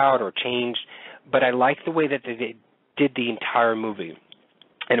done without or changed. But I liked the way that they did the entire movie.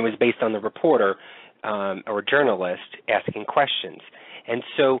 And it was based on the reporter or journalist asking questions. And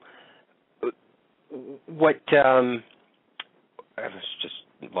so what I just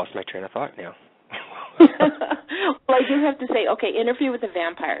lost my train of thought now. Well, I do have to say, okay, Interview with a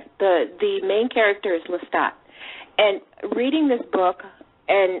Vampire. The main character is Lestat. And reading this book,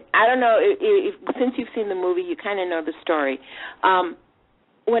 and I don't know, if since you've seen the movie, you kind of know the story.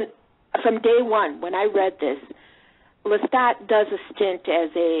 From day one, when I read this, Lestat does a stint as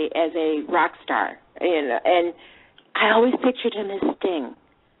a rock star, and I always pictured him as Sting.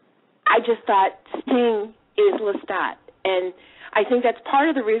 I just thought Sting is Lestat, and I think that's part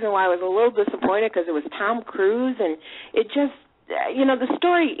of the reason why I was a little disappointed, because it was Tom Cruise, and it just, the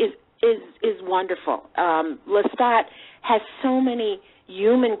story is wonderful. Lestat has so many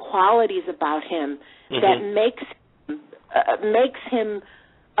human qualities about him that makes him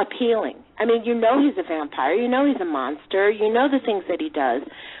appealing. I mean, he's a vampire, he's a monster, the things that he does,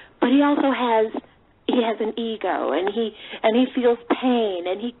 but he also has an ego, and he feels pain,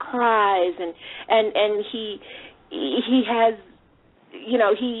 and he cries, and he has,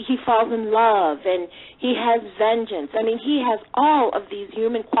 he falls in love, and he has vengeance. I mean, he has all of these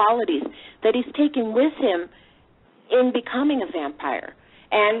human qualities that he's taken with him in becoming a vampire.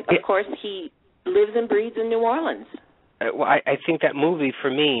 And, of course, he lives and breathes in New Orleans. Well, I think that movie,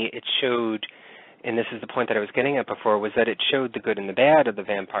 for me, it showed, and this is the point that I was getting at before, was that it showed the good and the bad of the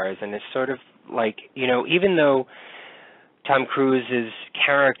vampires, and it's sort of like, even though Tom Cruise's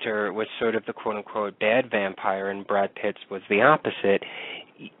character was sort of the quote-unquote bad vampire and Brad Pitt's was the opposite,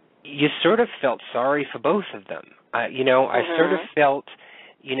 you sort of felt sorry for both of them. I sort of felt,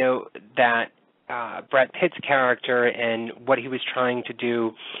 that Brad Pitt's character and what he was trying to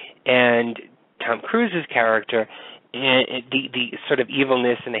do, and Tom Cruise's character, and the sort of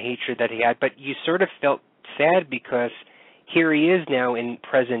evilness and the hatred that he had, but you sort of felt sad because here he is now in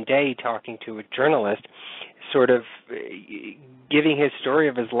present day talking to a journalist, sort of giving his story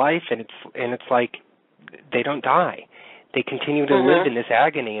of his life, and it's like they don't die. They continue to live in this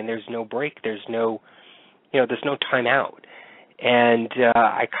agony, and there's no break. There's no time out. And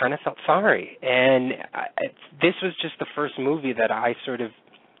I kind of felt sorry. And this was just the first movie that I sort of,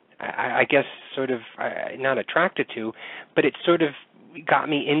 not attracted to, but it sort of got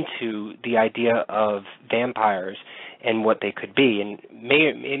me into the idea of vampires and what they could be. And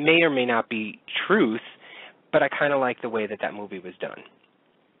it may or may not be truth, but I kind of like the way that movie was done.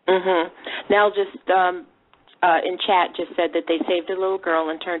 Nell just in chat just said that they saved a little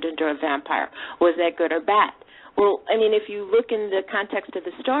girl and turned into a vampire. Was that good or bad? Well, I mean, if you look in the context of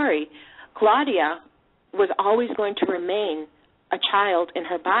the story, Claudia was always going to remain a child in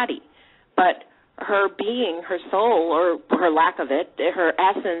her body, but her being, her soul, or her lack of it, her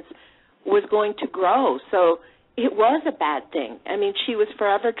essence, was going to grow. So it was a bad thing. I mean, she was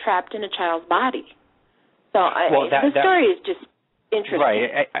forever trapped in a child's body. So the story is just interesting.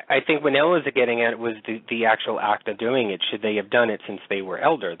 Right. I think what Ella was getting at was the actual act of doing it. Should they have done it since they were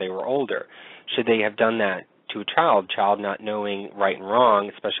older? Should they have done that to a child not knowing right and wrong,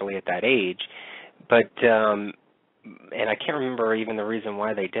 especially at that age? But and I can't remember even the reason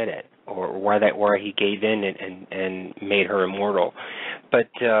why they did it, or why he gave in and made her immortal. But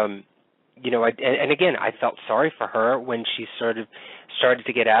and again, I felt sorry for her when she sort of started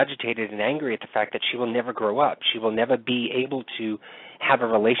to get agitated and angry at the fact that she will never grow up. She will never be able to have a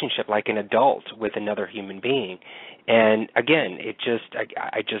relationship like an adult with another human being. And again,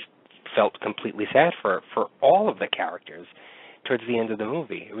 I just felt completely sad for all of the characters towards the end of the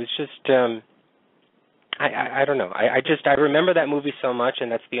movie. It was just I don't know. I remember that movie so much,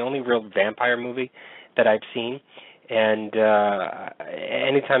 and that's the only real vampire movie that I've seen. And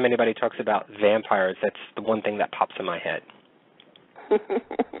anytime anybody talks about vampires, that's the one thing that pops in my head.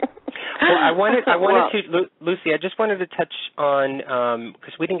 Well, I wanted to, Lucy, I just wanted to touch on,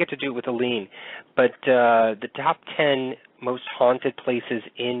 because we didn't get to do it with Alyne, but the top 10 most haunted places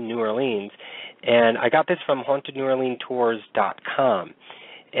in New Orleans, and I got this from hauntedneworleanstours.com,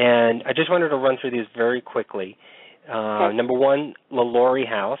 and I just wanted to run through these very quickly. Okay. Number 1, LaLaurie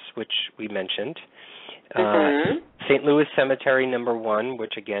House, which we mentioned. St. Louis Cemetery, number 1,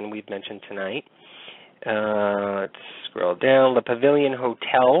 which, again, we've mentioned tonight. Let's scroll down. Le Pavilion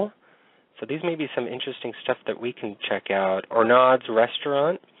Hotel. So these may be some interesting stuff that we can check out. Ornaud's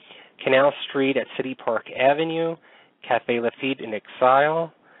Restaurant. Canal Street at City Park Avenue. Café Lafitte in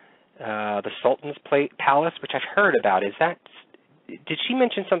Exile. The Sultan's Palace, which I've heard about. Did she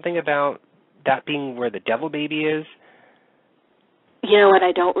mention something about that being where the Devil Baby is? You know what?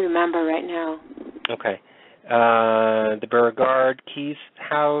 I don't remember right now. Okay. The Beauregard Keys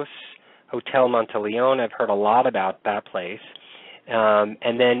House, Hotel Monteleone. I've heard a lot about that place.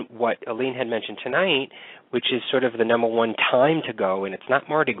 And then what Alyne had mentioned tonight, which is sort of the number 1 time to go, and it's not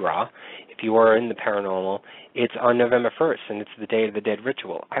Mardi Gras, if you are in the paranormal, it's on November 1st, and it's the Day of the Dead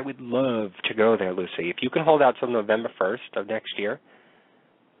ritual. I would love to go there, Lucy. If you can hold out till November 1st of next year.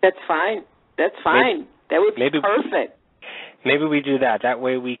 That's fine. That would be perfect. Maybe we do that. That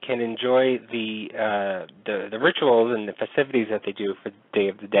way we can enjoy the rituals and the festivities that they do for the Day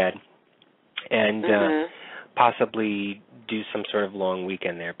of the Dead, and possibly do some sort of long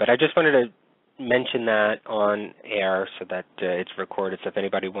weekend there. But I just wanted to mention that on air so that it's recorded. So if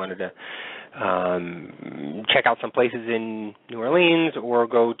anybody wanted to check out some places in New Orleans, or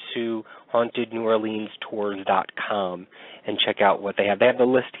go to hauntedneworleanstours.com and check out what they have. They have the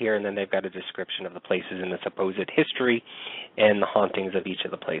list here, and then they've got a description of the places and the supposed history and the hauntings of each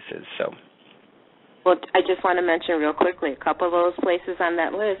of the places. So, well, I just want to mention real quickly, a couple of those places on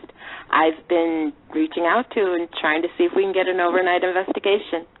that list I've been reaching out to and trying to see if we can get an overnight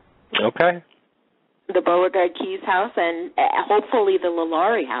investigation. Okay. The Beauregard Keys House and hopefully the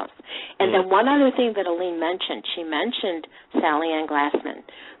LaLaurie House. And then one other thing that Alyne mentioned, she mentioned Sally Ann Glassman,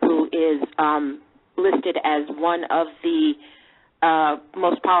 who is listed as one of the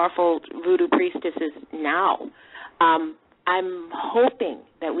most powerful voodoo priestesses now. I'm hoping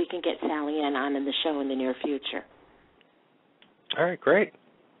that we can get Sally Ann on in the show in the near future. All right, great.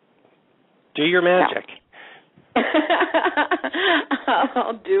 Do your magic.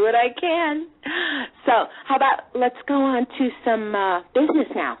 I'll do what I can. So, how about let's go on to some business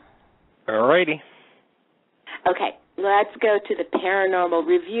now. All righty. Okay, let's go to the Paranormal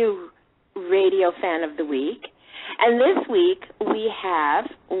Review Radio Fan of the Week. And this week we have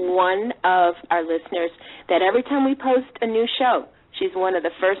one of our listeners that every time we post a new show, she's one of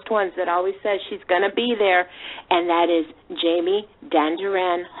the first ones that always says she's going to be there, and that is Jamie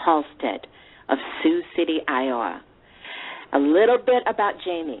Danduran Halstead of Sioux City, Iowa. A little bit about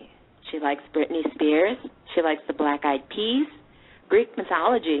Jamie. She likes Britney Spears. She likes the Black Eyed Peas, Greek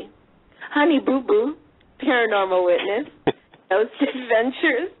mythology, Honey Boo Boo, Paranormal Witness, Ghost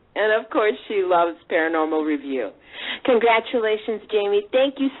Adventures, and, of course, she loves Paranormal Review. Congratulations, Jamie.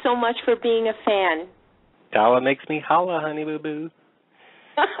 Thank you so much for being a fan. Dollar makes me holla, Honey Boo Boo.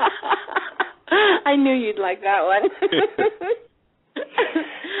 I knew you'd like that one.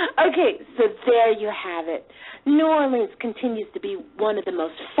 Okay, so there you have it. New Orleans continues to be one of the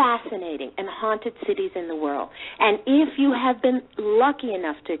most fascinating and haunted cities in the world. And if you have been lucky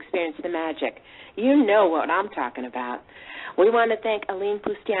enough to experience the magic, you know what I'm talking about. We want to thank Alyne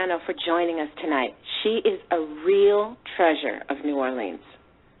Pustiano for joining us tonight. She is a real treasure of New Orleans.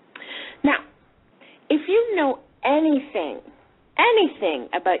 Now, if you know anything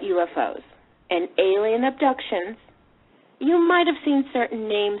about UFOs and alien abductions, you might have seen certain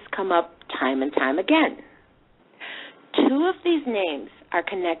names come up time and time again. Two of these names are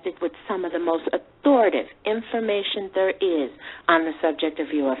connected with some of the most authoritative information there is on the subject of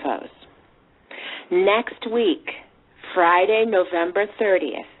UFOs. Next week, Friday, November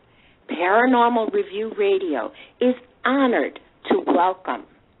 30th, Paranormal Review Radio is honored to welcome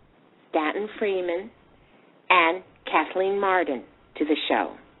Stanton Freeman and Kathleen Martin to the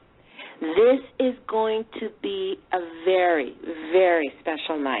show. This is going to be a very, very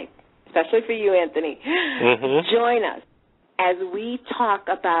special night, especially for you, Anthony. Join us as we talk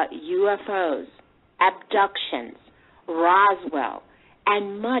about UFOs, abductions, Roswell,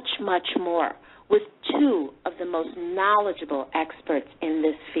 and much, much more with two of the most knowledgeable experts in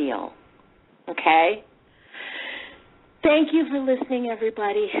this field. Okay? Thank you for listening,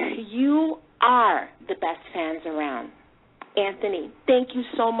 everybody. You are the best fans around. Anthony, thank you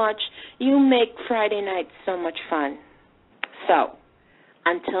so much. You make Friday nights so much fun. So,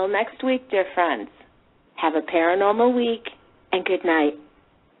 until next week, dear friends, have a paranormal week and good night.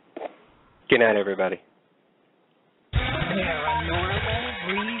 Good night, everybody. Paranormal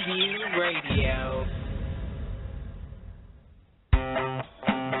Review Radio.